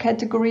average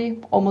category,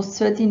 almost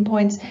 13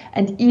 points,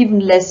 and even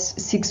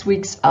less 6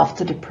 weeks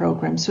after the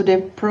program. So the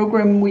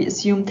program, we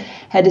assumed,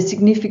 had a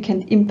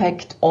significant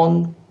impact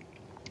on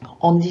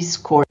these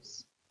scores.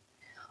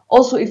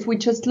 Also, if we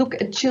just look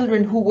at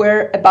children who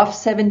were above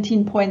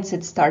 17 points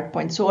at start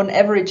point, so on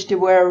average they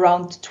were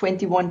around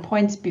 21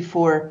 points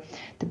before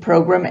the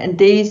program, and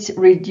they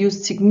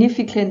reduced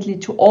significantly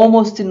to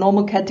almost the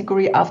normal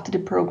category after the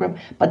program,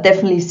 but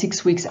definitely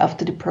 6 weeks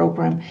after the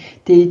program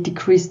they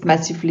decreased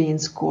massively in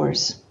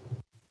scores.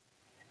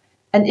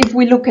 And if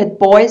we look at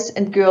boys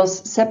and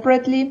girls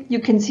separately, you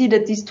can see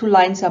that these two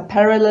lines are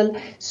parallel,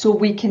 so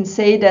we can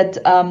say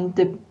that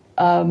the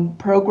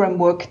program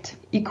worked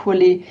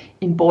equally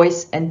in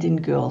boys and in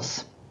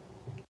girls.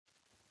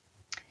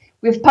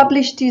 We've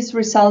published these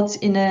results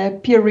in a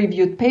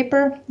peer-reviewed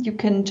paper. You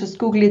can just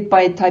Google it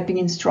by typing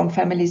in Strong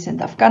Families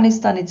and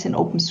Afghanistan. It's an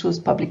open source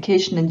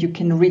publication and you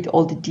can read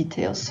all the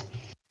details.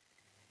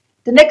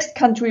 The next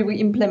country we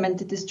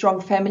implemented the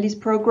Strong Families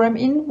program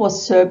in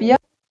was Serbia.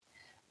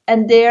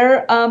 And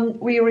there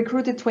we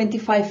recruited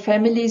 25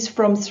 families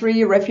from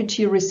 3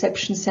 refugee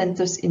reception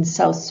centers in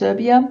South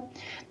Serbia.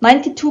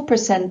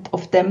 92%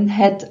 of them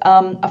had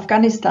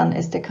Afghanistan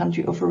as their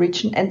country of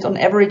origin, and on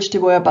average they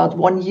were about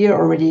 1 year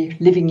already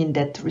living in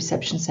that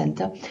reception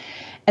center.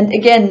 And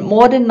again,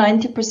 more than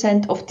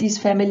 90% of these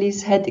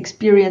families had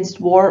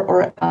experienced war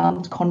or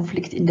armed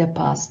conflict in their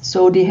past.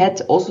 So they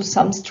had also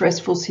some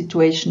stressful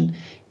situation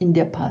in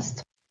their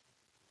past.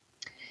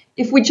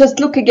 If we just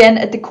look again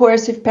at the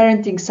coercive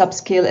parenting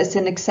subscale as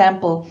an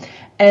example,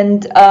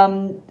 and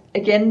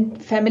again,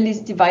 families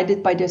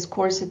divided by their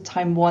scores at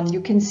time 1,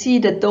 you can see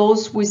that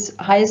those with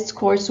highest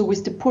scores, so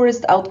with the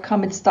poorest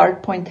outcome at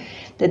start point,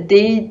 that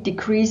they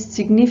decreased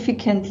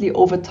significantly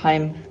over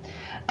time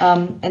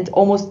and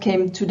almost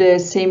came to the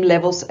same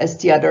levels as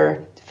the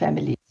other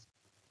families.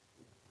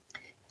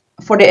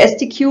 For the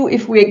STQ,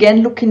 if we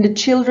again look in the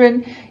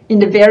children in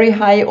the very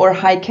high or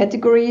high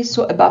category,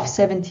 so above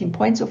 17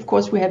 points, of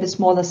course we have a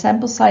smaller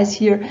sample size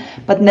here,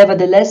 but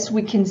nevertheless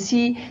we can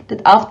see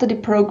that after the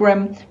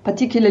program,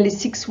 particularly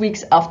 6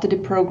 weeks after the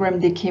program,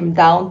 they came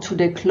down to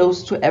the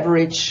close to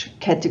average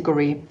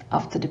category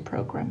after the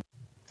program.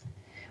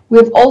 We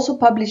have also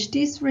published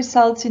these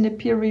results in a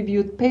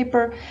peer-reviewed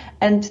paper,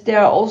 and there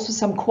are also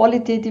some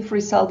qualitative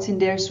results in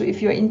there. So if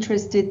you're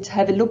interested,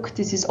 have a look.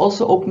 This is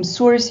also open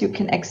source. You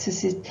can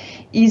access it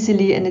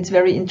easily, and it's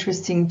very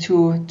interesting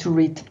to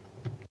read.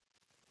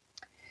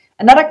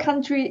 Another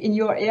country in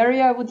your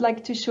area I would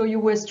like to show you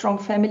where Strong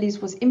Families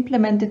was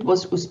implemented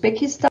was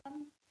Uzbekistan.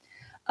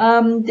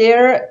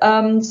 There,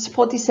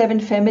 47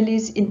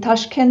 families in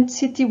Tashkent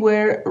city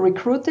were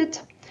recruited.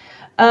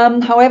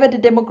 However, the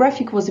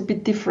demographic was a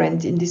bit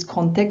different in this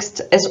context,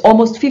 as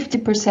almost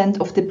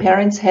 50% of the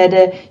parents had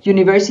a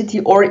university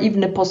or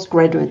even a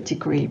postgraduate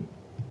degree.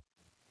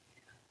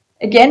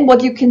 Again,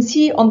 what you can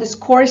see on the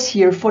scores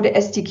here for the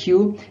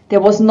STQ, there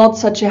was not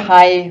such a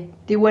high,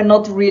 they were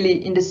not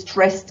really in the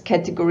stressed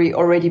category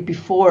already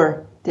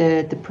before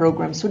the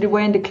program. So they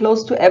were in the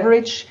close to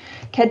average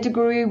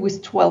category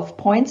with 12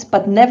 points,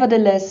 but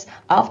nevertheless,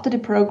 after the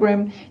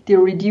program, they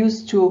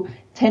reduced to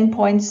 10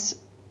 points,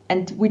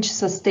 and which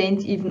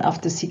sustained even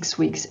after 6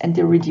 weeks, and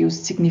they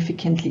reduced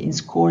significantly in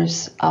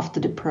scores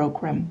after the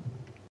program.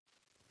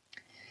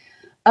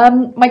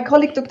 My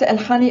colleague Dr.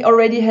 Elhani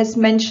already has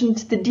mentioned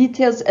the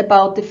details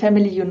about the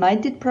Family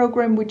United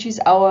program, which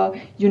is our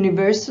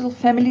universal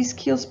family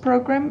skills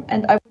program,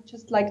 and I would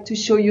just like to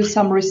show you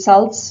some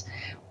results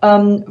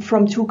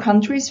from 2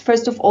 countries.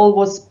 First of all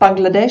was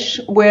Bangladesh,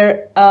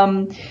 where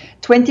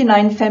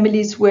 29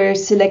 families were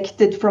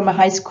selected from a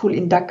high school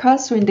in Dhaka,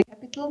 so in the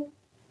capital.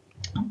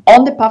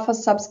 On the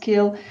PAFAS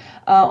subscale,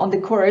 on the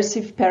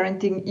coercive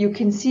parenting, you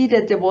can see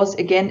that there was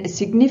again a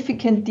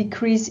significant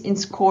decrease in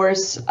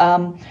scores,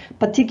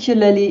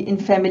 particularly in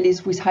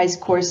families with high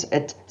scores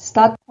at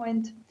start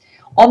point.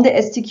 On the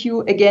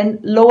STQ, again,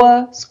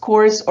 lower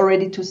scores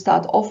already to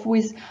start off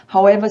with,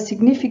 however,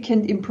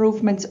 significant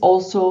improvements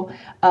also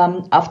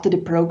after the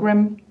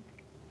program.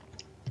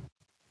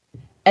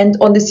 And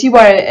on the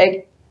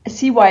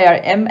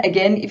CYRM,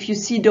 again, if you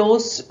see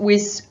those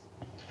with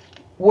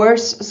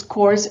worse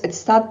scores at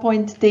start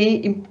point,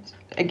 they,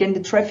 again, the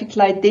traffic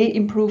light, they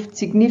improved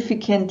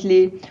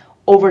significantly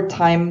over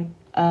time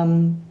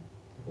on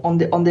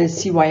the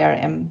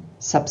CYRM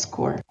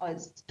subscore,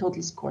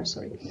 total score,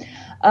 sorry.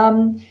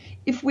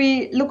 If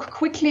we look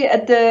quickly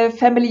at the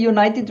Family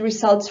United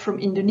results from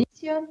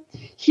Indonesia,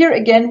 here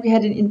again we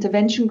had an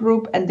intervention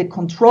group and the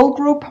control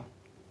group.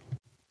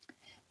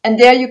 And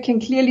there you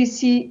can clearly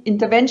see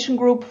intervention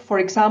group, for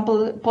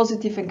example,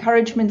 positive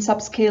encouragement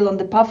subscale on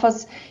the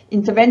PAFAS.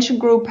 Intervention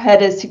group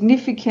had a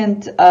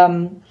significant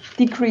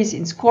decrease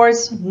in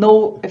scores,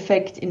 no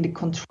effect in the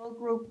control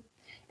group.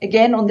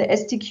 Again, on the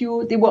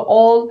STQ, they were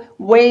all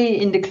way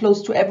in the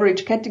close to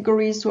average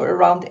category, so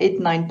around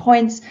 8-9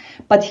 points.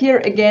 But here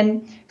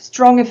again,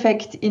 strong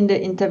effect in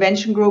the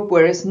intervention group,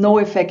 whereas no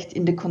effect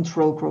in the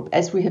control group,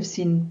 as we have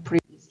seen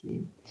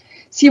previously.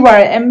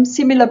 CYRM,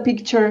 similar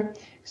picture,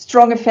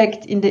 strong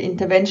effect in the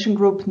intervention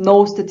group,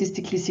 no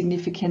statistically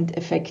significant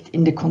effect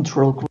in the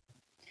control group.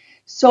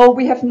 So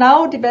we have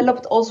now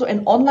developed also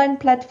an online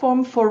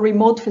platform for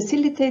remote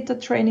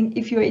facilitator training.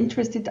 If you're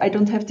interested, I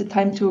don't have the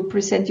time to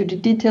present you the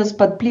details,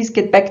 but please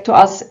get back to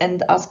us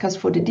and ask us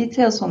for the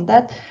details on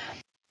that.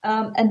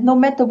 And no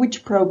matter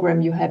which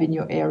program you have in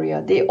your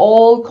area, they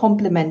all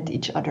complement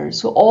each other.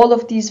 So all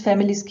of these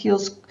family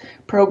skills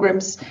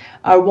programs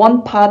are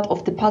one part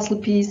of the puzzle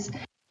piece.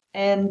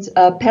 And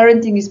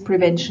parenting is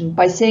prevention.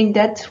 By saying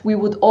that, we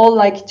would all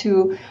like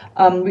to,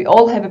 we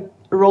all have a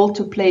role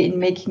to play in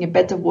making a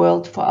better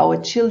world for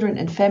our children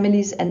and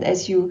families. And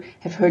as you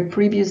have heard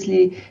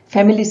previously,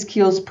 family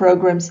skills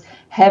programs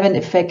have an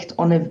effect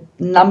on a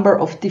number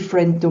of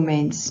different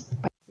domains.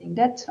 By saying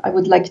that, I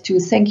would like to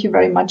thank you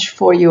very much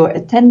for your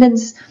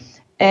attendance.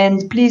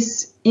 And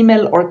please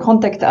email or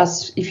contact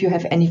us if you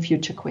have any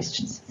future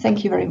questions.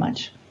 Thank you very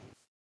much.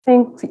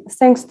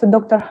 Thanks to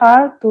Dr.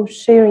 Har to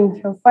sharing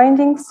her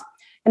findings.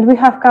 And we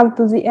have come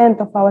to the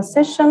end of our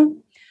session.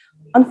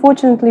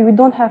 Unfortunately, we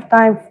don't have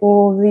time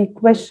for the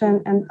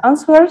question and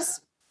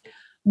answers,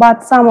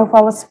 but some of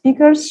our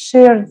speakers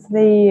shared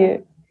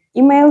the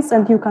emails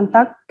and you can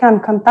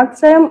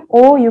contact them,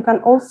 or you can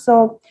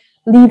also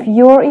leave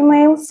your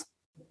emails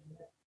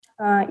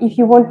if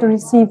you want to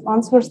receive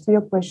answers to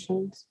your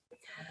questions.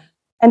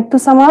 And to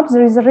sum up,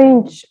 there is a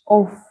range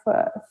of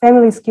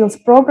family skills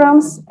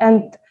programs,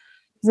 and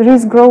there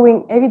is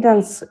growing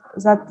evidence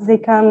that they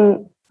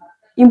can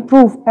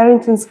improve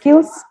parenting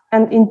skills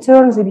and in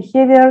turn the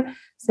behavior,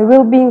 the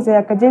well-being, the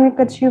academic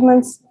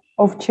achievements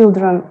of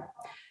children.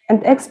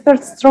 And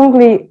experts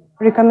strongly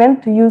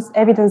recommend to use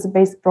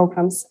evidence-based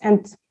programs.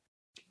 And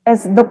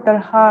as Dr.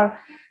 Har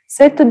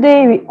said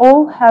today, we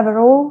all have a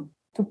role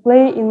to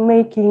play in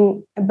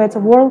making a better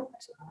world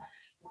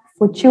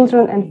for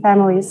children and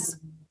families.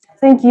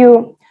 Thank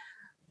you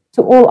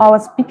to all our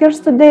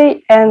speakers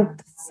today,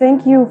 and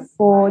thank you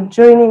for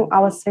joining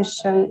our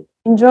session.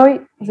 Enjoy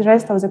the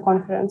rest of the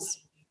conference.